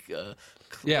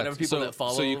 whatever people that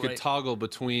follow. So you could toggle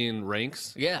between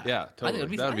ranks. Yeah, yeah,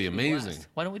 totally. That would be amazing.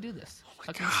 Why don't we do this? Oh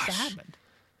How can this happen?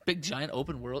 Big giant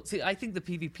open world. See, I think the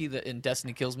PvP that in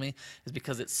Destiny kills me is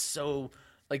because it's so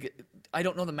like I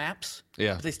don't know the maps.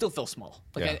 Yeah, but they still feel small.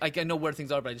 Like I know where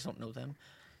things are, but I just don't know them.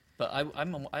 But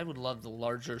I would love the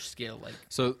larger scale. Like,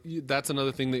 so that's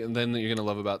another thing that you're gonna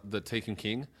love about the Taken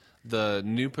King. The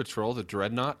new patrol, the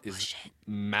Dreadnought, is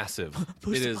massive.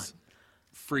 It is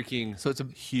freaking. So it's a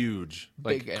huge,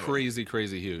 like big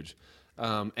crazy huge,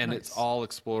 and it's all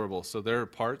explorable. So there are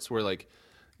parts where like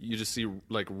you just see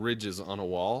like ridges on a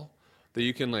wall that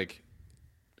you can like,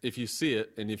 if you see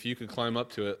it and if you can climb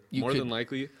up to it, more than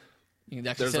likely.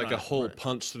 There's like a hole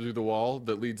punched through the wall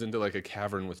that leads into like a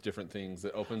cavern with different things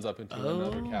that opens up into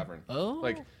another cavern. Oh.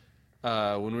 Like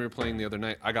when we were playing the other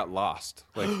night, I got lost.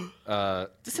 Like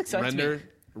this excites me.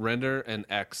 Render and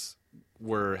X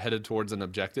were headed towards an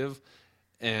objective,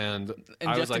 and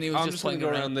I was like, Destiny I'm just gonna go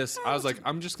around this. I was like,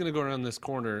 I'm just gonna go around this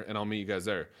corner and I'll meet you guys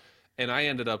there. And I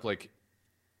ended up like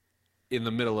in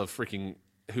the middle of freaking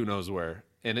who knows where.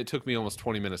 And it took me almost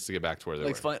 20 minutes to get back to where they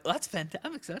were. Fun. That's fantastic.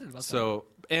 I'm excited about that. So,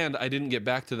 and I didn't get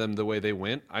back to them the way they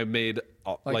went. I made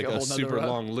like a super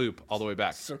long loop all the way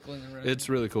back. Circling around. It's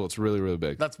really cool. It's really, really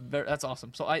big. That's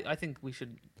awesome. So I think we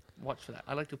should watch for that.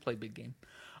 I like to play big game.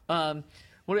 What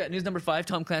do we got? News number 5,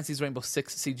 Tom Clancy's Rainbow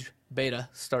Six Siege beta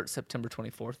starts September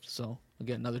 24th. So,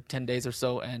 again, another 10 days or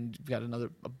so, and you've got another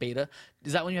beta.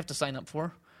 Is that one you have to sign up for?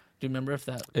 Do you remember if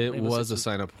that... It was a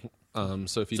sign-up.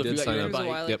 So if you did sign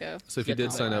up... Yep. So if you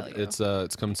did sign up,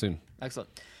 it's coming soon. Excellent.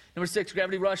 Number 6,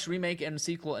 Gravity Rush remake and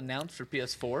sequel announced for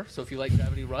PS4. So if you like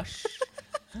Gravity Rush...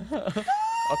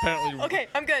 apparently... Okay,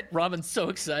 I'm good. Robin's so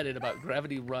excited about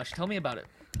Gravity Rush. Tell me about it.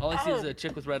 All I see is a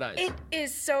chick with red eyes. It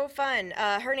is so fun.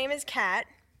 Her name is Kat,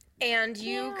 and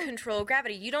you control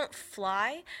gravity. You don't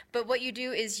fly, but what you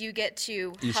do is you get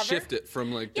to You hover. shift it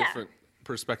from like different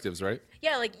perspectives, right?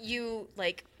 Yeah, like you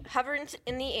hover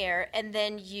in the air, and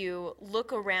then you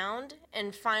look around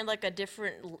and find like a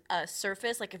different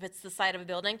surface. Like if it's the side of a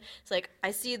building, it's like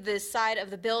I see this side of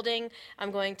the building.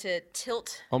 I'm going to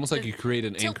tilt. Almost like you create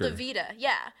an anchor. Tilt the Vita,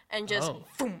 yeah, and just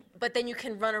boom. But then you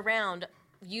can run around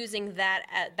using that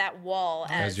wall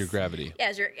as your gravity. Yeah,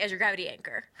 as your gravity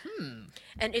anchor.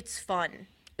 And it's fun.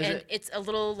 It's a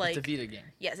little like it's a Vita game.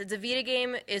 Yes, it's a Vita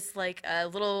game. It's like a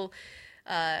little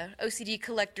OCD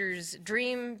collector's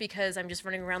dream because I'm just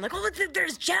running around like, oh,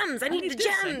 there's gems. I need the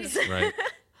gems. Right.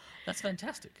 That's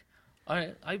fantastic. All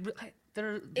right,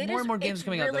 there are It more is- and more games it's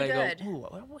coming out that really I good. go, ooh,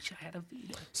 I wish I had a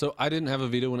Vita. So I didn't have a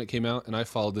Vita when it came out, and I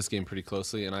followed this game pretty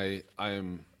closely, and I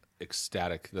am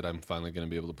ecstatic that I'm finally going to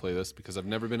be able to play this because I've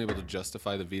never been able to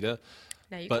justify the Vita,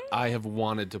 Now you but can. I have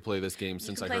wanted to play this game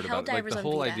since I can heard play about it. Like Helldivers the on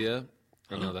whole Vita. idea.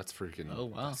 I know that's freaking. Oh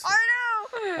wow. I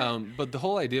know. But the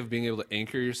whole idea of being able to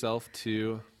anchor yourself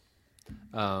to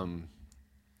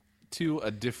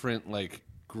a different like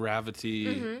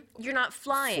gravity You're not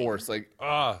flying. force, like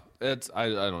it's I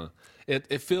don't know.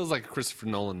 It feels like a Christopher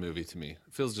Nolan movie to me.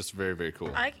 It feels just very, very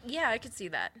cool. I could see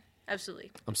that.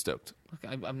 Absolutely. I'm stoked. Okay,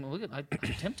 I'm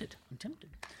tempted. I'm tempted.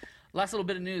 Last little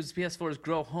bit of news: PS4's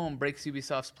Grow Home breaks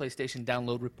Ubisoft's PlayStation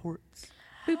download reports.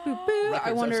 Boop, boop, boop.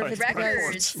 I wonder if it's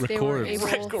Records. because they were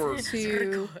Records.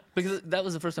 able to Because that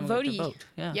was the first time we got to vote.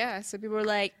 Yeah. Yeah, so people were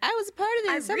like, I was a part of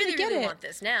I this. I'm really, gonna get really it. want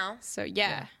this now. So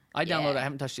yeah. I downloaded it. Yeah. I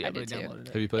haven't touched it yet, I but I did too. downloaded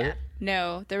it. Have you played it?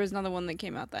 No, there was another one that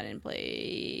came out that I didn't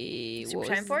play. Super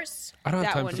Time Force? I don't have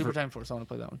That time one. Super Time Force. I want to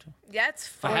play that one too. Yeah, it's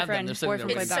fun. I have them. Boyfriend- They're sitting there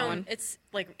boyfriend waiting. played that one. It's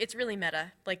like it's really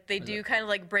meta. Like they do kind of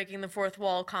like breaking the fourth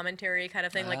wall commentary kind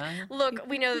of thing. Like, Ah. look,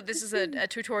 we know that this is a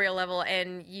tutorial level,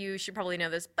 and you should probably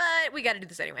know this, but we got to do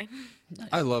this anyway.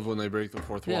 I love when they break the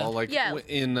fourth Yeah. wall. Like Yeah.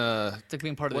 in It's like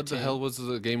being part of what the the team. hell was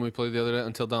the game we played the other day?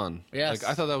 Until Dawn. Yes.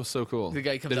 Like I thought that was so cool. The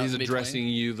guy comes that out he's midway. addressing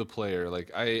you, the player.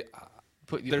 Like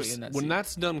Put you there's in that when seat.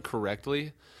 that's done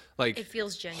correctly, like It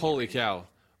feels genuine. holy cow.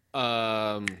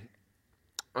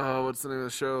 What's the name of the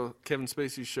show? Kevin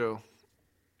Spacey's show.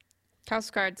 House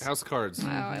of Cards. House of Cards. Oh,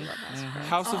 I love House of Cards.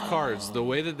 House of Cards. The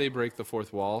way that they break the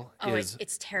fourth wall Oh, is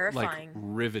it's like terrifying.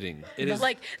 riveting. It is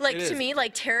Like it to is. me,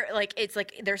 like like it's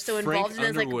like they're so Frank involved in it.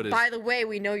 It's like, Underwood is- by the way,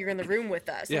 we know you're in the room with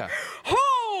us. Yeah. Like,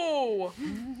 oh!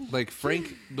 Like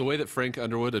Frank, the way that Frank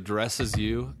Underwood addresses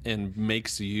you and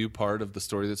makes you part of the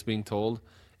story that's being told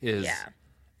is, Yeah.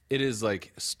 it is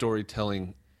like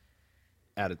storytelling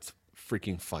at its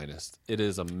freaking finest. It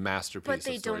is a masterpiece. But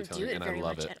they of don't storytelling, do it and very I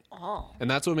love much it. at all. And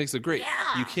that's what makes it great.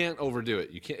 Yeah. You can't overdo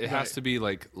it. You can't. It has Right. to be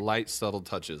like light, subtle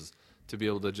touches to be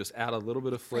able to just add a little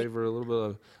bit of flavor, a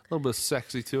little bit of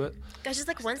sexy to it. Guys, just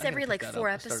like once gotta every pick like that 4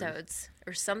 up. I started- episodes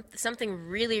or something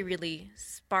really, really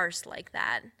sparse like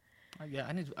that.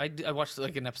 Yeah, I watched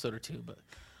like an episode or two, but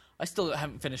I still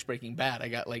haven't finished Breaking Bad. I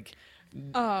got like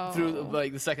through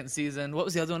like the second season. What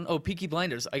was the other one? Oh, Peaky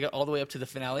Blinders. I got all the way up to the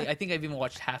finale. I think I've even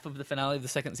watched half of the finale of the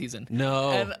second season.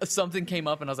 No. And something came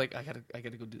up, and I was like, I gotta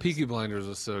go do this. Peaky Blinders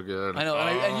was so good. I know,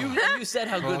 and you said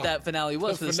how good that finale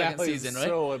was for the second finale is season, right? so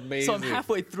So I'm amazing.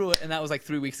 halfway through it, and that was like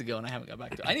 3 weeks ago, and I haven't got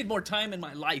back to it. I need more time in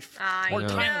my life, I more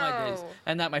time in my days, know.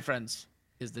 and that, my friends,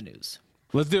 is the news.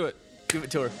 Let's do it. Give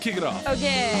it to her. Kick it off.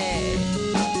 Okay.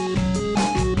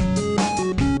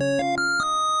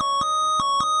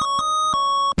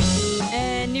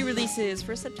 And new releases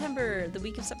for September, the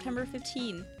week of September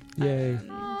 15. Yay.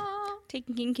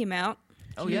 Taken King came out.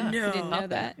 Oh yeah, If you didn't know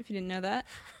that. If you didn't know that.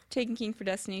 Taken King for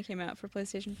Destiny came out for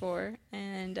PlayStation 4.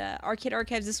 And Arcade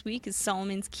Archives this week is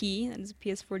Solomon's Key. That is a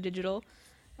PS4 digital.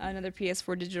 Another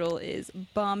PS4 digital is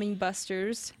Bombing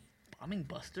Busters. Bombing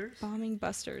Busters. Bombing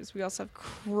Busters. We also have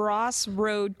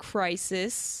Crossroad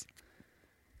Crisis.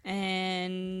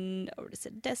 And over to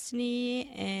Destiny.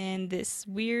 And this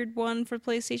weird one for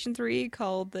PlayStation 3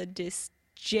 called the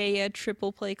Disgaea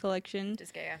Triple Play Collection.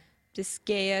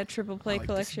 Disgaea Triple Play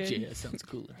Collection. Yeah, sounds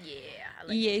cooler. Yeah, I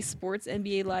like EA Sports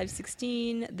NBA Live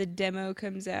 16. The demo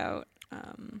comes out.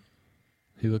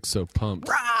 He looks so pumped.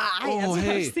 That's Oh, what I was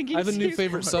hey, thinking I have a new too.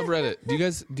 favorite subreddit. Do you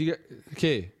guys,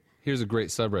 okay, here's a great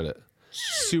subreddit.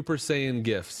 Super Saiyan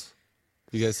GIFs.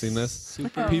 You guys seen this?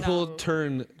 People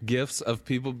turn GIFs of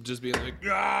people just being like,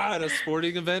 at a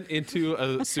sporting event into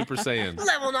a Super Saiyan.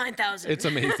 Level 9,000. It's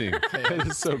amazing. It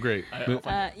is so great.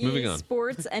 Moving EA on.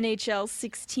 Sports NHL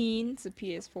 16. It's a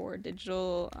PS4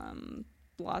 digital.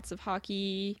 Lots of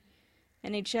hockey.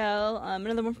 NHL.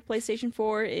 Another one for PlayStation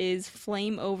 4 is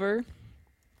Flame Over.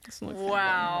 This one looks kinda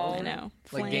Wow. good. I know.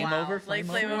 Like Game Wow. Over. Like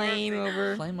Flame Over. Flame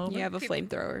Over. Flame Over? You have a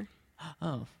flamethrower.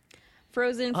 Oh,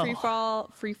 Frozen, Oh. free fall,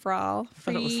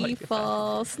 thought it was free like-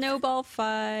 fall, snowball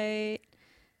fight.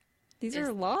 These are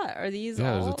a lot. Are these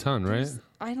Yeah, all? there's a ton, right?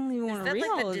 I don't even Is want to that read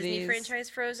like all the of Disney these. franchise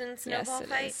Frozen Snowball Yes, it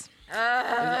fight? is.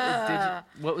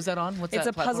 what was that on? What's It's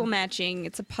that a puzzle platform? matching.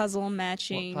 It's a puzzle What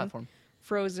matching. platform?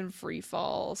 Frozen free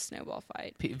fall snowball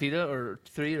fight. Vita or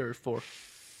 3 or 4?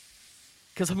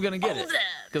 Because I'm gonna get it. Hold up.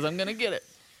 Because I'm gonna get it.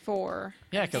 4.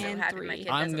 Yeah, 'cause So and happy 3. my kid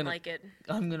I'm doesn't gonna- like it.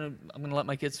 I'm gonna let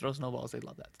my kids throw snowballs. They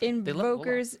love that. They love-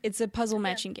 Invokers. It's a puzzle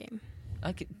matching game.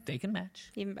 they can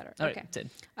match. Even better. All right, Okay. 10.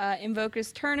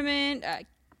 Invokers tournament.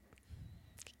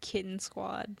 Kitten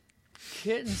Squad.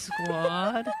 Kitten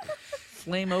Squad.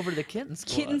 Flame over the Kitten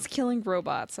Squad. Kittens killing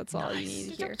robots. That's all you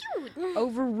need here.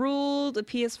 Overruled, a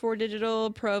PS4 digital,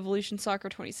 Pro Evolution Soccer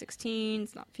 2016.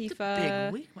 It's not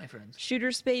FIFA. Big week, my friends.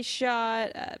 Shooter Space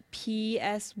Shot,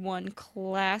 PS1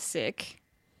 Classic.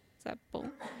 Is that bull?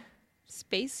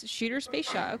 Shooter Space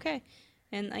Shot. Okay,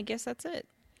 and I guess that's it.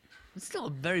 It's still a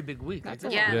very big week. Like,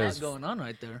 That's there's a a lot. lot It going on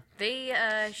right there.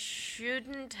 They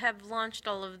shouldn't have launched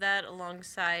all of that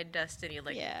alongside Destiny.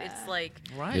 Like, Yeah. it's like,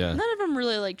 Right? Yeah. None of them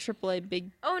really like AAA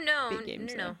big, oh no, Big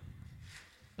games, no.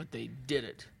 But they did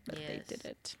it. but they Yes. did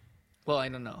it. Well, I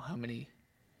don't know how many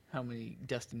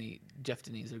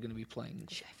Jeff-Denies are going to be playing.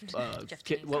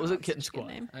 Jeff-Denies. What was it? Kitten Such a good Squad.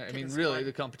 name. I Kitten mean, really, Squad.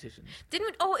 the competition. Didn't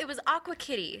we? Oh, it was Aqua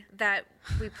Kitty that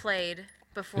we played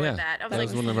before Yeah, that. I that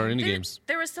was one of our indie there- games.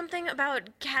 There was something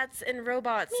about cats and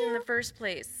robots in the first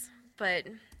place, but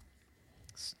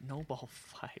Snowball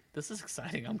fight. This is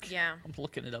exciting. I'm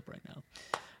looking it up right now.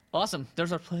 Awesome.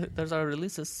 There's our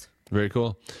releases. Very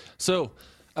cool. So,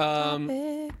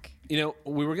 Topic. You know,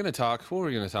 we were going to talk. What were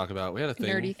we going to talk about? We had a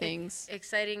thing. Nerdy things.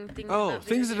 Exciting things. Oh, about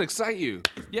things video that excite you.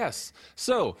 Yes.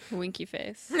 So, Winky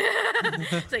face.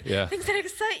 It's like Yeah. things that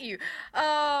excite you.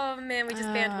 Oh man, we just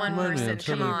banned one Come on, person. man,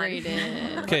 Come on.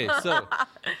 Rated. okay, so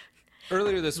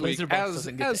earlier this week, Laserbox as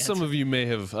doesn't get to some answer. of you may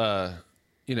have,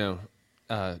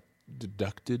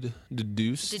 deducted.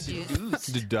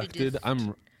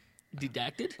 I'm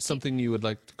Didacted? something you would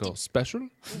like to call special.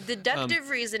 Deductive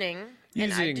reasoning.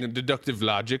 and I Using deductive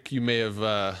logic, you may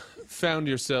have found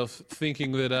yourself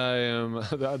thinking that I am.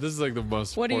 This is like the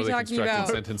most What are you poorly talking constructed about?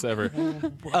 sentence ever.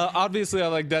 Obviously, I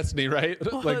like Destiny, right?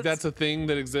 Like that's a thing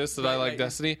that exists that I like right.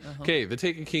 Destiny. Okay, The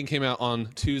Taken King came out on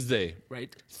Tuesday,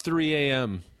 Right. 3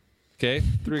 a.m. Okay,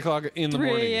 3 o'clock in the 3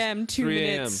 morning. a.m., 2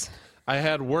 minutes. I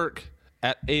had work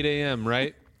at 8 a.m.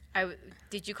 Right?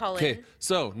 Did you call Okay, in?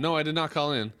 so no, I did not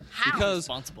call in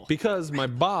Responsible. because my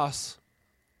boss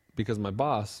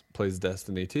plays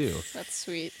Destiny too. That's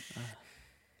sweet.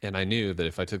 And I knew that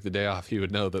if I took the day off, he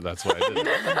would know that that's why I did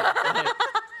it.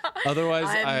 Otherwise,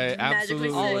 I'm I magically absolutely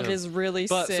sick. All wouldn't of have. is really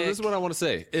But sick. so this is what I want to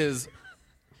say is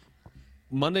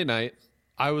Monday night,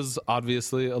 I was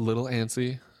obviously a little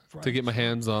antsy to get my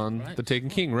hands on The Taken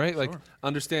King, right? Like,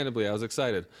 understandably, I was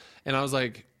excited. And I was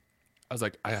like,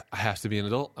 I have to be an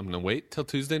adult. I'm going to wait till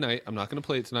Tuesday night. I'm not going to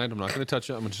play it tonight. I'm not going to touch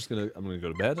it. I'm going to go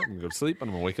to bed. I'm going to go to sleep. I'm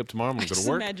going to wake up tomorrow. I'm going to go just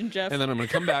to work. imagine Jeff. And then I'm going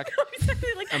to come back.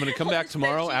 Like, I'm going to come back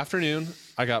tomorrow afternoon.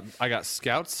 I got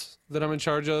scouts that I'm in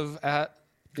charge of at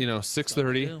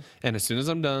 6:30, and as soon as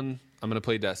I'm done, I'm going to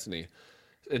play Destiny.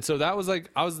 And so that was like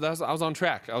I was on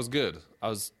track. I was good. I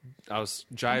was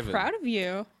jiving. Proud of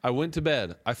you. I went to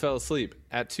bed. I fell asleep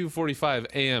at 2:45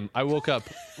 a.m. I woke up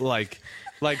like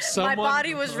someone. my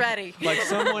body was ready. Like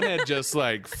someone had just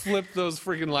like flipped those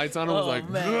freaking lights on and was like,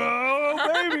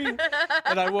 "Oh baby!"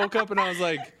 And I woke up and I was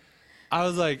like,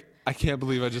 I can't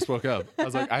believe I just woke up. I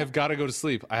was like, I've got to go to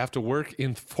sleep. I have to work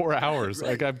in 4 hours.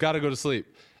 Like I've got to go to sleep.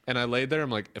 And I laid there. I'm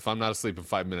like, if I'm not asleep in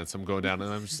 5 minutes, I'm going down.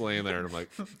 And I'm just laying there and I'm like,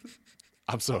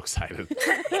 I'm so excited.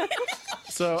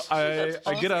 So I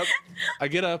get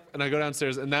up and I go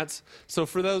downstairs, and that's so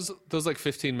for those like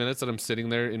 15 minutes that I'm sitting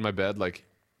there in my bed, like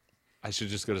I should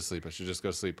just go to sleep. I should just go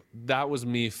to sleep. That was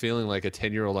me feeling like a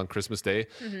 10-year-old on Christmas Day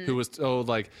who was told,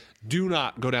 like, do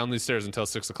not go down these stairs until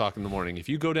 6 o'clock in the morning. If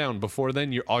you go down before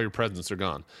then, all your presents are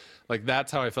gone. Like,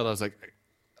 that's how I felt. I was like,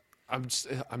 I'm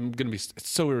going to be, it's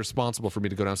so irresponsible for me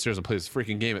to go downstairs and play this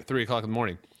freaking game at 3 o'clock in the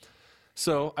morning.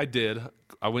 So I did.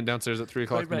 I went downstairs at 3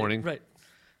 o'clock in the morning. Right.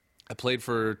 I played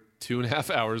for 2.5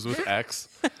 hours with X.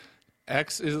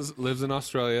 X lives in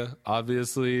Australia,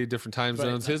 obviously different time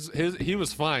zones. He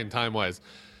was fine time wise.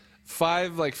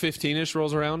 5:15ish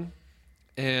rolls around,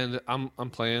 and I'm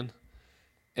playing,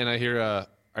 and I hear,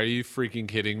 "Are you freaking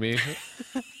kidding me?"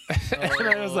 And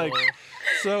I was like,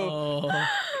 so.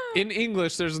 In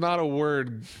English, there's not a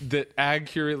word that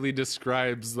accurately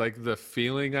describes like the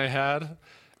feeling I had.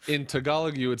 In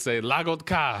Tagalog, you would say "lagot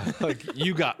ka," like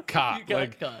you got caught,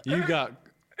 you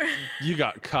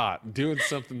got caught doing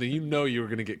something that you were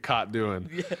gonna get caught doing.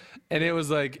 Yeah. And it was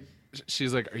like,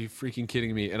 she's like, "Are you freaking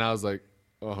kidding me?" And I was like,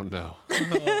 "Oh no."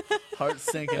 Heart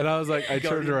sinking. And I was like, I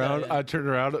turned around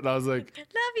and I was like,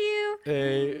 Love you.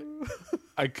 "Hey,"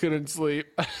 I couldn't sleep.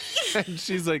 And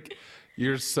she's like,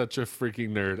 "You're such a freaking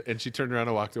nerd." And she turned around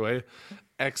and walked away.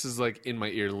 X is like in my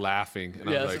ear laughing. And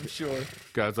Yes, I'm like, I'm sure.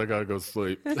 "Guys, I gotta go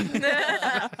sleep."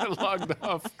 I logged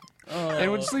off. And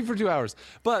went to sleep for 2 hours.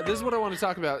 But this is what I want to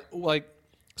talk about. Like,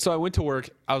 so I went to work.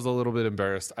 I was a little bit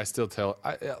embarrassed. I still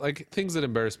like things that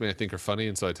embarrass me, I think are funny.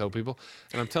 And so I tell people,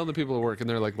 and I'm telling the people at work, and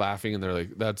they're like laughing, and they're like,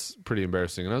 "That's pretty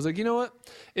embarrassing." And I was like, you know what?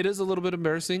 It is a little bit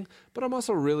embarrassing, but I'm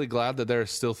also really glad that there are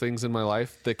still things in my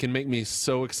life that can make me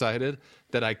so excited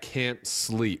that I can't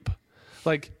sleep.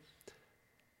 Like,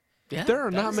 Yeah, there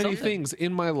are that not is many something. things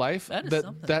in my life That is that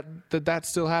something. that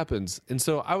still happens. And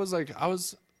so I was like, I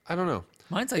don't know.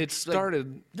 Mine's like It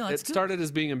started. No, it it's good. started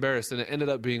as being embarrassed, and it ended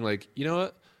up being like, you know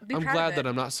what? Be I'm proud glad of that it.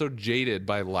 I'm not so jaded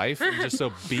by life and just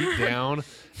so beat down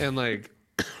and like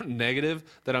negative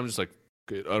that I'm just like,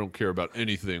 "Okay, I don't care about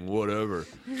anything, whatever."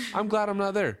 I'm glad I'm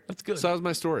not there. That's good. So that was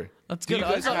my story. That's Do good.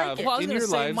 you guys I like have it. Well, I was in gonna your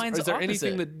say lives? mine's Is there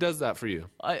anything opposite. that does that for you?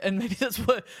 And maybe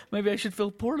maybe I should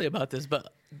feel poorly about this,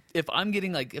 but if I'm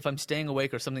getting if I'm staying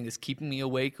awake or something is keeping me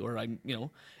awake, or I'm,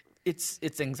 it's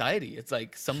anxiety. It's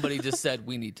like somebody just said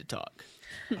we need to talk,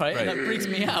 right? And that freaks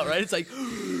me out, right? It's like,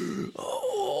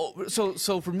 oh,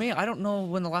 so for me, I don't know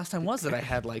when the last time was that I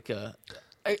had like a.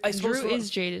 I suppose Drew is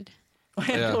jaded. I'm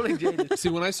Yeah. totally jaded. See,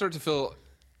 when I start to feel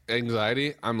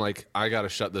anxiety, I'm like, I gotta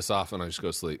shut this off, and I just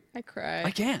go sleep. I cry.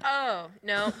 I can't. Oh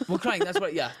no. Well, crying. That's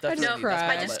what. Yeah. That's just what I need. cry. That's I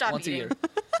my just outlet stopped once a year.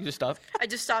 eating. You just stop. I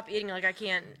just stop eating. Like I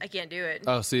can't do it.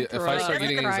 Oh, see, if I start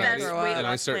getting anxiety weight and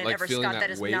I loss start plan like ever, feeling Scott, that that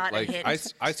is weight, not a like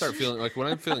hint. I start feeling like when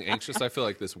I'm feeling anxious, I feel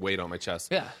like this weight on my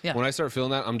chest. Yeah. When I start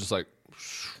feeling that, I'm just like,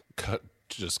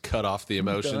 cut off the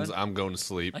emotions. done. I'm going to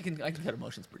sleep. I can cut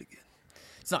emotions pretty good.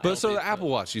 It's not. But so healthy, the Apple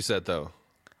Watch, you said though,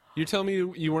 you're telling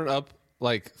me you weren't up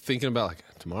like thinking about like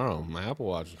tomorrow my Apple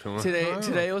Watch is coming out.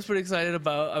 Today I was pretty excited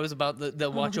about. I was about the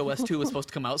Watch OS 2 was supposed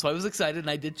to come out, so I was excited and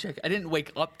I did check. I didn't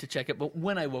wake up to check it, but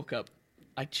when I woke up,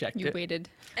 I checked You it. waited.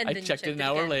 And I then you checked it an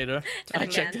hour again. later. I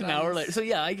And checked it again. an hour later. So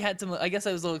yeah, I had some. I guess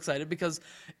I was a little excited because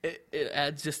it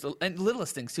adds just and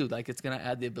littlest things too. Like it's gonna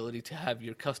add the ability to have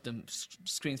your custom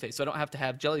screen face, so I don't have to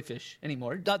have jellyfish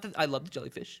anymore. Not that I love the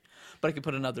jellyfish, but I could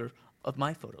put another of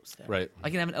my photos there. Right. I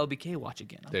can have an LBK watch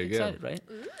again. I'm There you excited, go. right?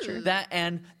 Sure. That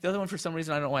and the other one for some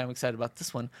reason I don't know why I'm excited about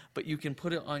this one, but you can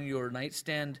put it on your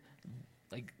nightstand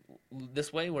like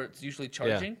this way where it's usually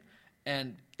charging.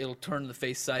 And it'll turn the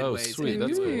face sideways. sweet. and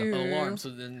That's do cool. an alarm, so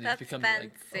then it That's becomes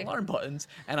like fancy. alarm buttons.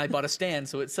 And I bought a stand,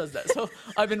 so it says that. So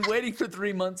I've been waiting for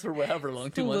 3 months or however long,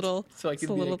 2 months, so I it's can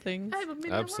the be little like, things. I have a mini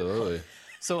alarm Absolutely. clock.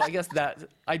 So I guess that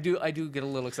I do get a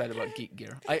little excited about geek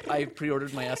gear. I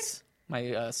pre-ordered my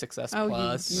 6S Oh,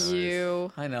 Plus.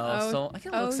 you. I know, Oh, so I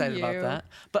get a little excited about you. that.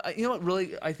 But you know what?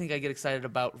 Really, I think I get excited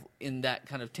about in that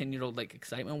kind of 10-year-old like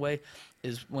excitement way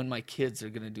is when my kids are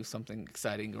going to do something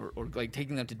exciting or like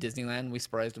taking them to Disneyland. We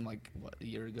surprised them like a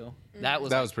year ago. That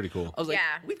was pretty cool. I was like,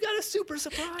 Yeah. we've got a super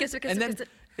surprise. Guess what, guess and what, then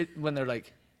guess what? when they're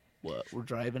like, what? We're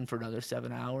driving for another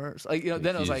 7 hours. Like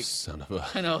then I was You like, son of a.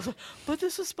 I know, but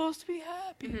this is supposed to be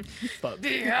happy. But I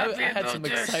had some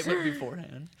excitement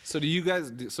beforehand. So do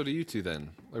you two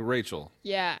then? Like Rachel,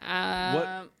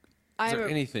 Yeah. is there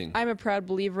anything? I'm a proud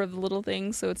believer of the little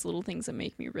things, so it's little things that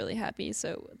make me really happy.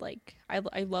 So, like,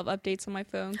 I love updates on my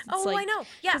phone. It's Oh, like, I know.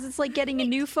 Yeah. Because it's like getting a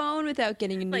new phone without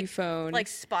getting a new phone. Like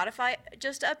Spotify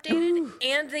just updated,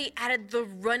 and they added the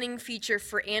running feature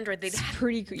for Android. They've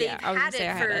pretty cool. They've Yeah, I was gonna had say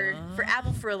I it had it. for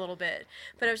Apple for a little bit,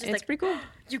 but I was just It's like, pretty cool.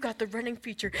 You got the running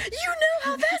feature. You know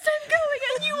how fast I'm going,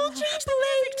 and you will change the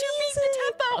music to beat the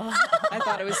tempo. I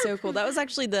thought it was so cool. That was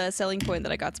actually the selling point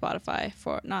that I got Spotify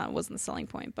for. No, it wasn't the selling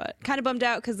point, but kind of bummed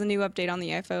out because the new update on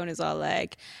the iPhone is all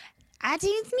like,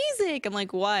 iTunes Music. I'm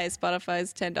like, why?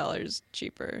 Spotify's $10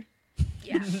 cheaper.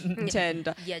 Yeah.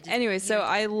 $10. Yeah, just Anyway, use so it.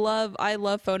 I love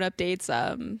phone updates.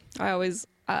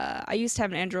 I used to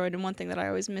have an Android, and one thing that I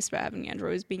always missed about having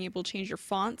Android is being able to change your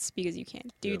fonts because you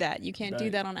can't do that. You can't do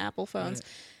Right. that on Apple phones. Right.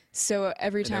 So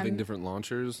every And time, having different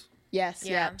launchers. yes,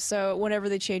 Yeah. yeah. So whenever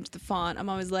they change the font, I'm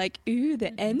always like, ooh,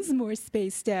 the N's more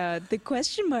spaced out, the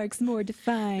question mark's more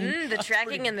defined. The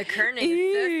tracking and the kerning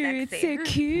Ooh, is so it's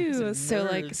sexy. so cool. a So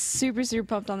like nerd. super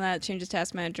pumped on that. Changes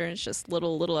Task Manager, and it's just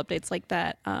little updates like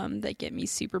that that get me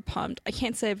super pumped. I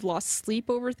can't say I've lost sleep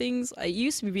over things. I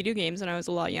used to be video games when I was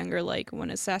a lot younger. Like when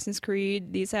the Assassin's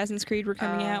Creed were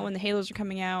coming out, when the Halos were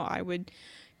coming out, I would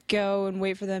go and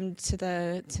wait for them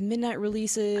to midnight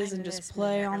releases and just miss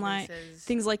play midnight all night, releases.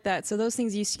 things like that. So those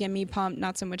things used to get me pumped,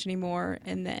 not so much anymore.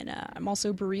 And then I'm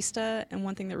also a barista, and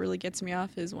one thing that really gets me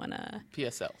off is when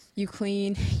PSLs. you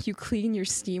clean your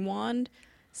steam wand,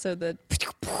 so the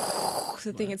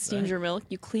thing that steams your milk,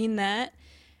 you clean that,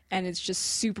 and it's just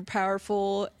super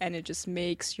powerful, and it just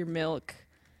makes your milk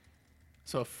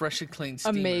So a fresh and clean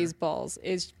steamer. amaze balls.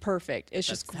 It's perfect. It's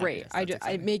just That's great. happiness. That's It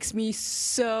exciting. makes me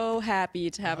so happy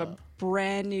to have a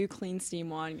brand new clean steam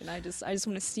wand, and I just want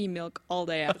to steam milk all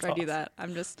day after I do that.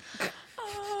 I'm just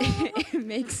it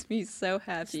makes me so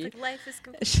happy. Like life is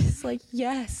complete. It's just like,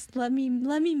 yes, let me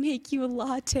make you a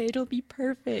latte. It'll be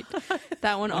perfect.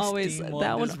 That one My always steam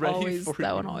wand is ready for you.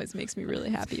 always makes me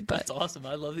really happy. But That's awesome.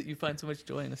 I love that you find so much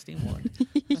joy in a steam wand.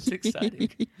 That's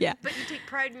exciting. yeah, But you take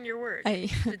pride in your work.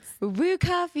 woo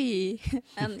coffee,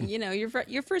 and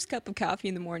your first cup of coffee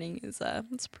in the morning is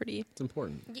it's pretty. It's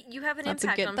important. You have an That's a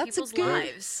impact good- on that's a people's good-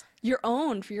 lives. For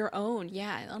your own.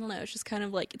 Yeah, I don't know. It's just kind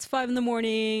of like it's 5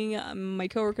 a.m. My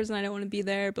coworkers and I don't want to be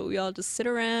there, but we all just sit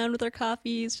around with our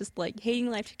coffees, just like hating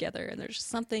life together. And there's just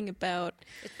something about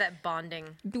It's that bonding.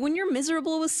 when you're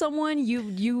miserable with someone,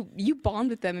 you bond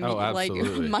with them. Oh,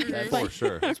 absolutely. For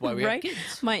sure. That's why we right? have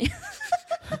kids.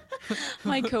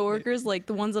 My coworkers, like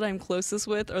the ones that I'm closest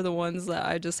with, are the ones that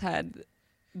I just had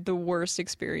the worst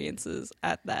experiences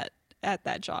at that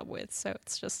job with. So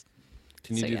it's just.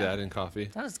 Can you So, do yeah. that in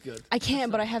coffee? That was good. I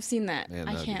can't, but I have seen that. Man,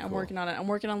 I that'd be can't. I'm cool. working on it. I'm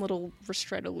working on little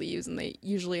ristretto leaves, and they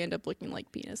usually end up looking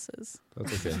like penises.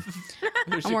 That's okay.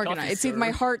 I'm working on it. It's my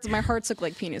hearts look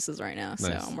like penises right now, so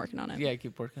Nice. I'm working on it. Yeah,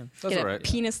 keep working. That's Get all a right.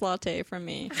 penis latte from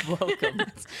me. Welcome.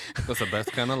 That's the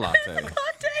best kind of latte.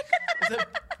 Is it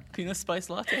penis spice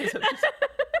latte? Is it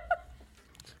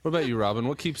What about you, Robin?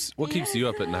 What keeps you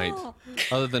up at night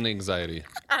other than anxiety?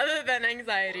 Other than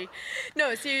anxiety.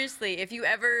 No, seriously, if you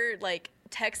ever like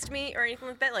text me or anything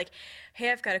like that, like,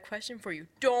 hey, I've got a question for you.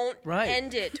 Don't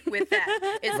end it with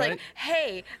that. It's like,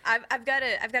 hey, I've got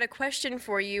a question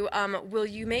for you. Will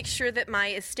you make sure that my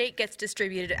estate gets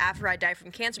distributed after I die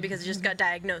from cancer because it just got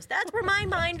diagnosed? That's where my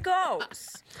mind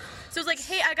goes. So it's like,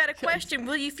 hey, I got a question.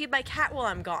 Will you feed my cat while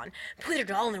I'm gone? Put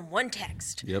it all in one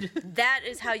text. Yep. That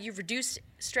is how you reduce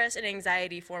stress and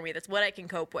anxiety for me. That's what I can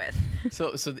cope with.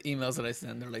 So the emails that I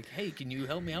send, they're like, hey, can you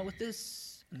help me out with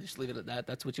this? And just leave it at that.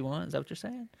 That's what you want? Is that what you're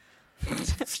saying?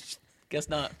 Guess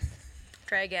not.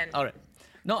 Try again. All right.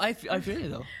 No, I feel you,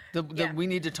 though. The we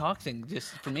need to talk thing,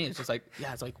 just for me, it's just like,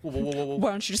 it's like, whoa. Why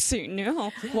don't you just say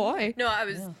no? Why? No,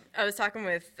 I was talking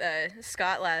with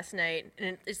Scott last night,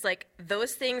 and it's like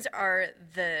those things are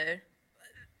the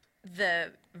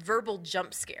verbal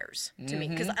jump scares to me,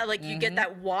 because you get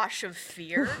that wash of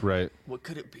fear. Right. What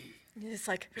could it be? It's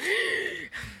like.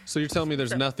 So you're telling me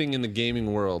there's nothing in the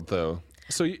gaming world, though.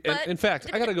 So, in fact,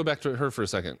 I got to go back to her for a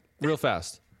second, real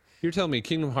fast. You're telling me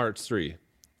Kingdom Hearts 3,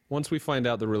 once we find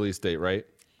out the release date, right?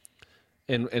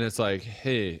 And it's like,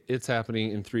 hey, it's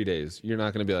happening in 3 days. You're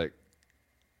not going to be like,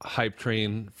 hype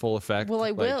train, full effect? Well,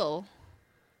 I will.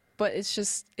 But it's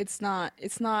just, it's not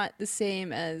the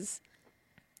same as...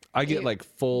 I get like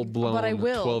full-blown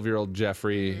 12-year-old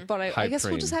Jeffrey But I guess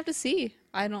train. we'll just have to see.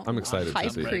 I'm excited to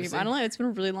see. Cream. I don't know. It's been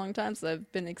a really long time since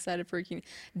I've been excited for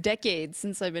decades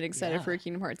since I've been excited for a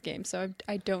Kingdom Hearts game. So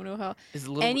I don't know how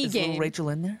any game. Is little Rachel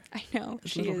in there? I know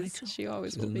she is. Rachel? She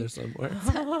always will be. Somewhere.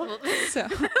 So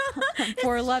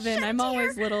 4'11", I'm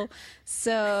always little.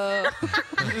 So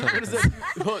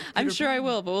I'm sure I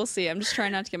will, but we'll see. I'm just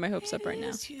trying not to get my hopes up right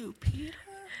now. You, Peter.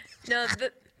 No,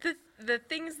 the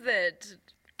things that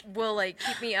will like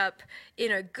keep me up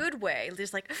in a good way,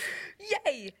 just like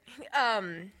yay,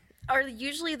 are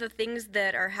usually the things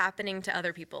that are happening to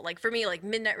other people. Like for me, like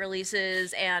midnight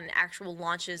releases and actual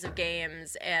launches of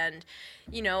games. And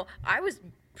I was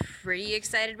pretty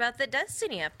excited about the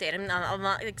Destiny update. I'm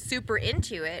not like super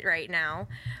into it right now,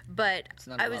 but it's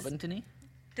not Robin-tiny?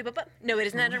 No, it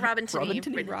is not a Robin Tinney.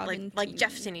 Robin like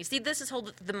Jeff Tinney. See, this is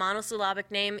the monosyllabic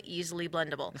name, easily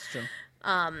blendable. That's true.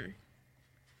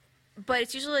 But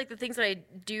it's usually like the things that I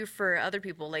do for other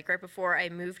people. Like right before I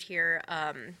moved here,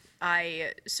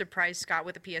 I surprised Scott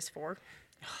with a PS4.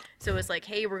 So it was like,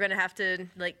 hey, we're going to have to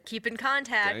like keep in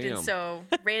contact. Damn. And so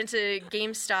ran to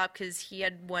GameStop because he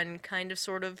had one kind of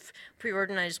sort of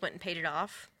pre-order, and I just went and paid it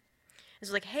off. It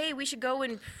was like, hey, we should go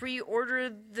and pre-order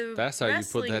the That's how you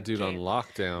put that dude game. on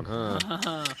lockdown,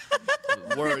 huh?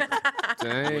 Word.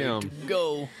 Damn.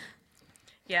 Go.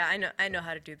 Yeah, I know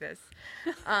how to do this.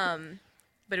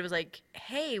 But it was like,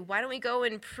 hey, why don't we go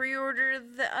and pre-order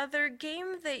the other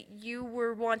game that you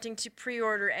were wanting to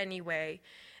pre-order anyway?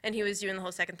 And he was doing the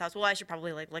whole second thoughts. Well, I should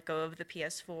probably like let go of the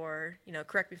PS4.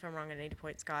 Correct me if I'm wrong at any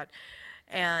point, Scott.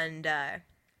 And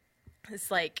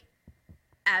it's like,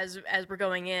 as we're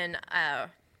going in,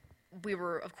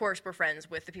 we're friends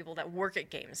with the people that work at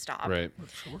GameStop. Right.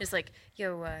 It's like,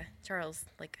 yo, Charles,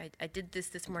 like I did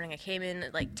this morning. I came in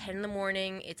at like 10 in the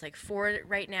morning. It's like 4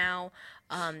 right now.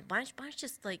 Why don't you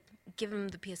just like give him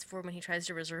the PS4 when he tries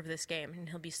to reserve this game, and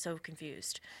he'll be so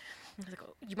confused. I was like,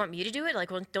 oh, you want me to do it?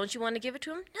 Like, well, don't you want to give it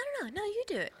to him? No, you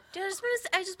do it. I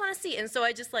just want to see. And so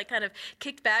I just like kind of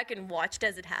kicked back and watched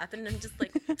as it happened, and just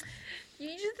like,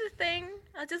 you do the thing.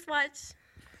 I'll just watch.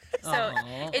 So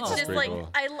it's just like cool.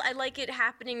 I like it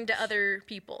happening to other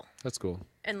people. That's cool.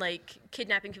 And like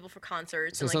kidnapping people for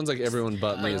concerts. So and, it sounds like everyone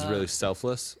but me is really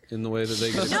selfless in the way that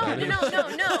they get excited.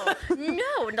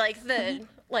 No. Like the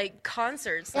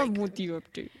concerts. Like, What do you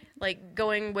up to? like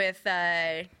going with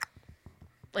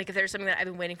like if there's something that I've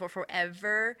been waiting for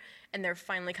forever and they're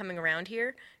finally coming around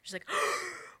here, just like,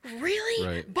 really?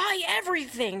 Right. Buy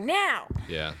everything now.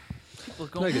 Yeah.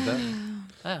 Going, I get that.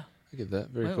 yeah. I get that.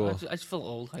 Very Well, cool. I just feel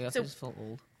old. I guess I just feel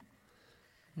old.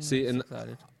 See, and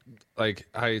Excited. like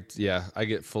I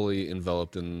get fully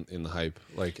enveloped in the hype.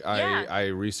 Like I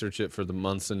research it for the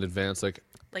months in advance. Like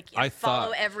I follow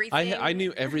thought everything. I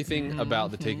knew everything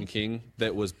about the Taken King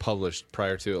that was published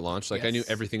prior to it launch. Like I knew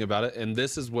everything about it, and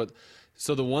this is what.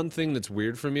 So the one thing that's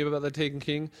weird for me about the Taken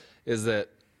King is that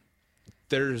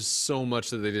there's so much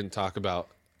that they didn't talk about.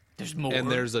 There's more,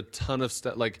 and there's a ton of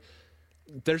stuff. Like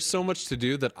there's so much to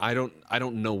do that I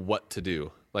don't know what to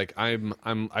do. Like I'm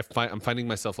finding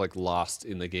myself like lost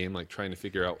in the game, like trying to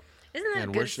figure out. Isn't that a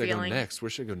good where should feeling? I go next? Where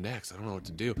should I go next? I don't know what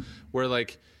to do. Where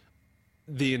like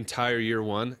the entire year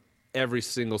one, every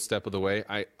single step of the way,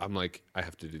 I'm like, I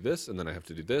have to do this, and then I have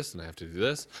to do this, and I have to do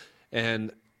this,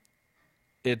 and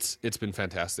it's been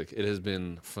fantastic. It has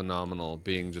been phenomenal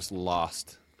being just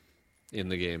lost in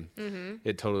the game.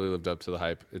 It totally lived up to the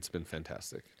hype. It's been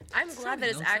fantastic. I'm glad that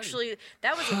it's actually,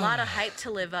 that was a lot of hype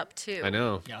to live up to. I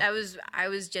know. Yeah. I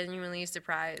was genuinely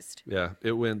surprised. Yeah,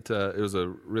 it went. It was a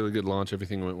really good launch.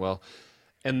 Everything went well.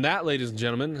 And that, ladies and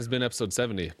gentlemen, has been episode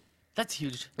 70. That's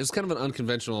huge. It's kind of an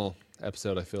unconventional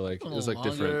episode, I feel like. It was like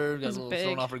different. Got a little big.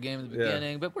 thrown off our game at the Yeah.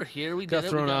 beginning, but we're here. We Got did it.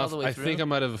 thrown We got all off. the way I through. think I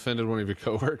might have offended one of your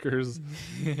coworkers.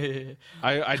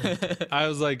 I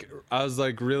was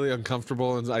like really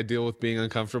uncomfortable, and I deal with being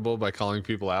uncomfortable by calling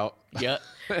people out. Yeah.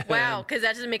 Wow, because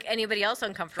that doesn't make anybody else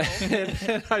uncomfortable.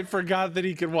 And I forgot that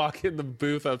he could walk in the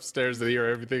booth upstairs and hear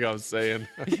everything I was saying.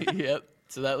 Yep.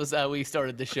 So that was how we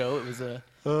started the show. It was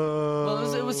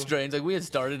well, it was strange. Like we had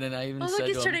started, and I even look, said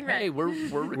he's to him, turning red. "Hey, we're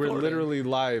recording. We're literally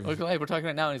live. Okay, hey, we're talking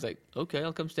right now." And he's like, "Okay,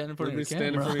 I'll come stand in front Let of me your camera."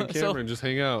 stand in front of your camera and just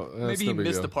hang out. That's Maybe he no big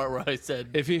missed deal. the part where I said,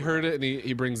 If he heard it and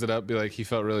he brings it up, be like, he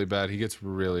felt really bad. He's just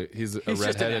a an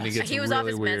redhead and he ass. gets He was really off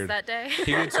his weird. meds that day.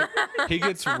 He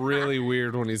gets really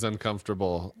weird when he's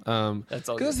uncomfortable. That's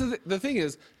all Because the thing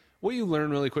is, what you learn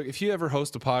really quick, if you ever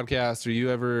host a podcast or you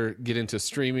ever get into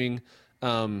streaming,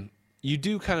 you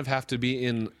do kind of have to be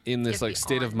in this to like be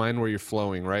state of on. mind where you're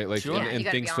flowing, right? Like Sure. Yeah, and you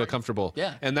gotta things be feel on. comfortable.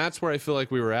 Yeah. And that's where I feel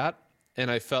like we were at. And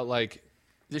I felt like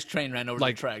 "This train ran over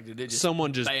like the track, dude." It just,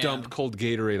 someone just bam. dumped cold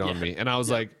Gatorade on Yeah. me, and I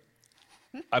was like,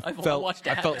 I watched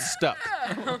that felt stuck,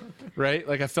 right?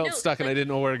 Like I felt No, stuck, and I like- didn't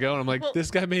know where to go. And I'm like, Well,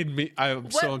 this guy made me. I'm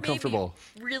What so uncomfortable.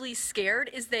 made me really scared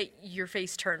is that your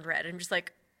face turned red. I'm just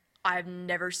like, I've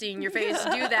never seen your face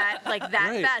do that like that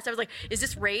Right. fast. I was like, is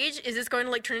this rage? Is this going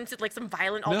to like turn into like some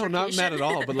violent No, altercation? not mad at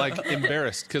all, but like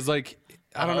embarrassed because like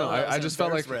I don't know. that was I an just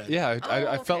felt like embarrassed red. yeah,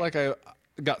 I Oh, felt okay. like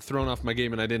I got thrown off my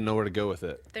game and I didn't know where to go with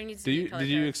it. There needs to Do be you color did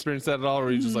you code. experience that at all, or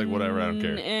were you just like whatever? I don't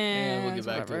care. Yeah, we'll get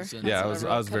back to it soon. Yeah, I That's was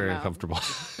whatever, very cut 'em out. uncomfortable.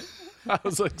 I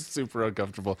was like super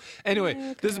uncomfortable. Anyway,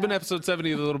 this has been episode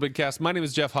 70 of the Little Big Cast. My name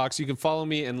is Jeff Hawks. You can follow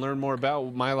me and learn more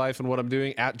about my life and what I'm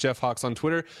doing at Jeff Hawks on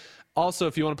Twitter. Also,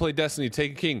 if you want to play Destiny,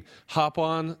 Take a King, hop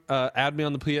on, add me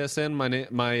on the PSN. My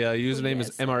username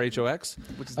is MRHOX.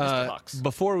 Which is Mr. Hawks.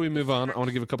 Before we move on, I want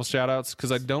to give a couple shout outs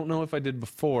because I don't know if I did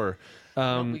before. We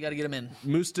got to get him in.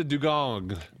 Musta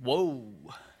Dugong Whoa.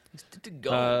 Mr. To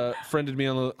go. friended me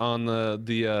on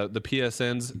the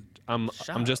PSNs. I'm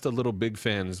just a little big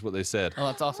fan, is what they said. Oh,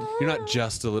 that's awesome. You're not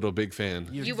just a little big fan.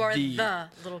 You are the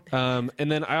little pig. And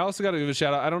then I also got to give a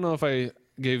shout out. I don't know if I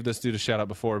gave this dude a shout out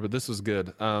before, but this was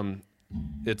good.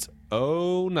 It's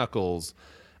O Knuckles.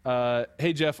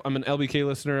 Hey Jeff, I'm an LBK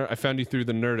listener. I found you through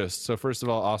the Nerdist. So first of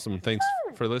all, awesome. Thanks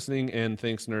for listening, and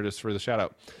thanks Nerdist for the shout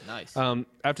out. Nice. I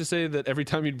have to say that every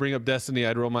time you'd bring up Destiny,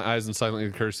 I'd roll my eyes and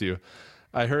silently curse you.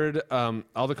 I heard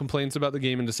all the complaints about the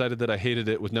game and decided that I hated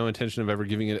it with no intention of ever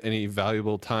giving it any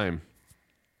valuable time.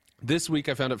 This week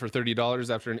I found it for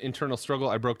 $30. After an internal struggle,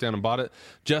 I broke down and bought it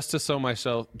just to show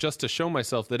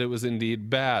myself that it was indeed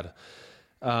bad.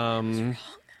 It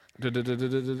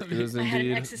was I had an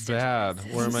indeed existential bad.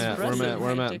 crisis. Where am I at?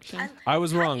 Where am I at? Addiction. I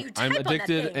was How do wrong. you I'm type on that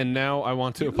addicted, thing? and now I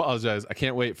want to apologize. I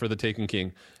can't wait for the Taken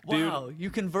King. Dude, Wow, you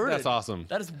converted. that's awesome.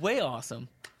 That is way awesome.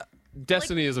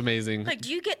 Destiny is amazing. Like, do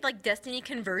you get like Destiny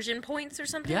conversion points or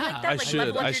something Yeah, like that? I Like, should.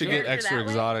 level up I your should get character extra that way?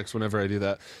 exotics whenever I do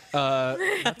that.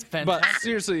 That's But fantastic.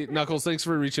 seriously, Knuckles, thanks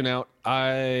for reaching out.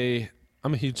 I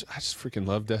just freaking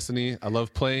love Destiny. I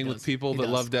love playing with people He that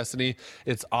does. love Destiny.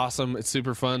 It's awesome. It's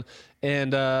super fun.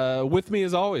 And with me,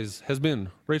 as always, has been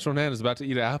Rachel Hernandez, about to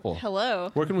eat an apple.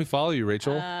 Hello. Where can we follow you,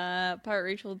 Rachel? Pirate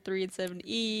Rachel 3 and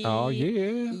 7E. Oh,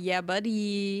 yeah. Yeah,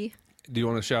 buddy. Do you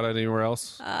want to shout out anywhere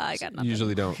else? I got nothing.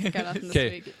 Usually don't. Got nothing this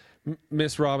Okay. week.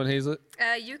 Miss Robin Hazlett.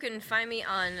 You can find me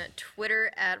on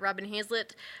Twitter at Robin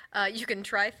Hazlett. You can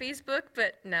try Facebook,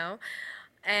 but no.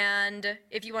 And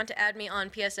if you want to add me on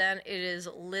PSN, it is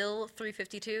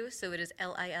Lil352, so it is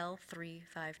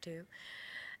LIL352.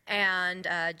 And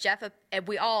Jeff,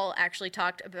 we all actually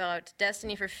talked about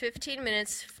Destiny for 15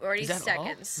 minutes, 40 Is that all?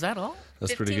 seconds. Is that all?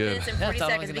 That's 15 pretty good. minutes and Yeah, I 40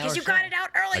 thought it was seconds an because hour you got show. it out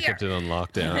I earlier. kept it on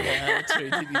lockdown. Yeah, that's true.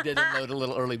 You did unload a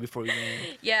little early before you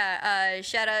ran. Yeah,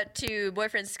 shout out to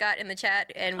boyfriend Scott in the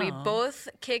chat, and we both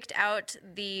kicked out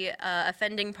the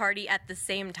offending party at the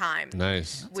same time.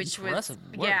 Nice. Which was Impressive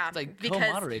work. yeah, It's like because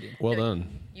co-moderating. Well you know,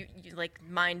 done. You like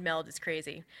mind meld is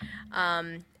crazy.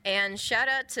 And shout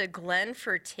out to Glenn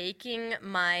for taking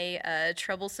my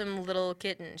troublesome little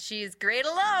kitten. She's great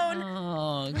alone.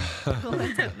 Oh, go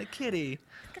ahead, the kitty.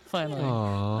 Finally.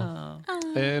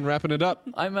 Aww. And wrapping it up.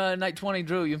 I'm Night20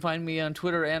 Drew. You can find me on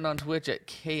Twitter and on Twitch at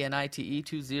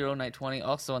KNITE20Night20.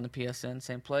 Also on the PSN,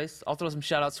 same place. I'll throw some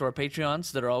shout outs to our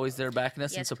Patreons that are always there backing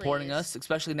us and supporting us.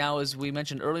 Especially now, as we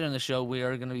mentioned earlier in the show, we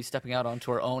are going to be stepping out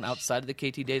onto our own outside of the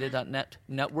KTData.net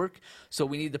network. So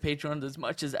we need the Patreon as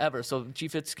much as ever. So G.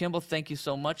 Fitzkimball, thank you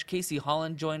so much. Casey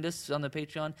Holland joined us on the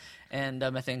Patreon. And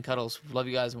Methane Cuddles. Love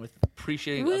you guys and we're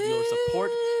appreciating of your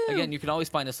support. Again, you can always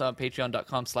find us on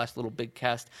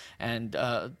patreon.com/LittleBigKast and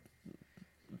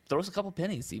throw us a couple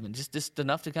pennies even. Just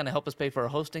enough to kind of help us pay for our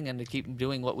hosting and to keep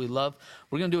doing what we love.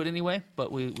 We're going to do it anyway,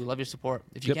 but we love your support.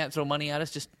 If you can't throw money at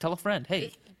us, just tell a friend.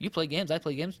 Hey, you play games, I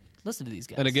play games. Listen to these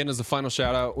guys. And again, as a final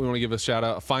shout out, we want to give a shout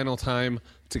out a final time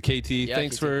to KT. Yeah,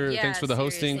 thanks KT. for the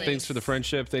hosting. Thanks for the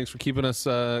friendship. Thanks for keeping us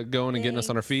going and getting us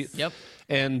on our feet. Yep.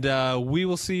 And we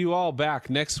will see you all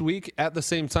back next week at the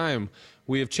same time.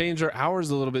 We have changed our hours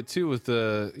a little bit too with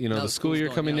the the school year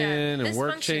coming in and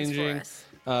work changing.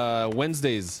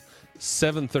 Wednesdays,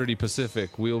 7:30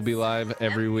 Pacific. We will be live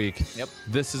every week. Yep.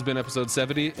 This has been episode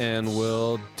 70, and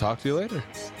we'll talk to you later.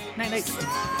 Night.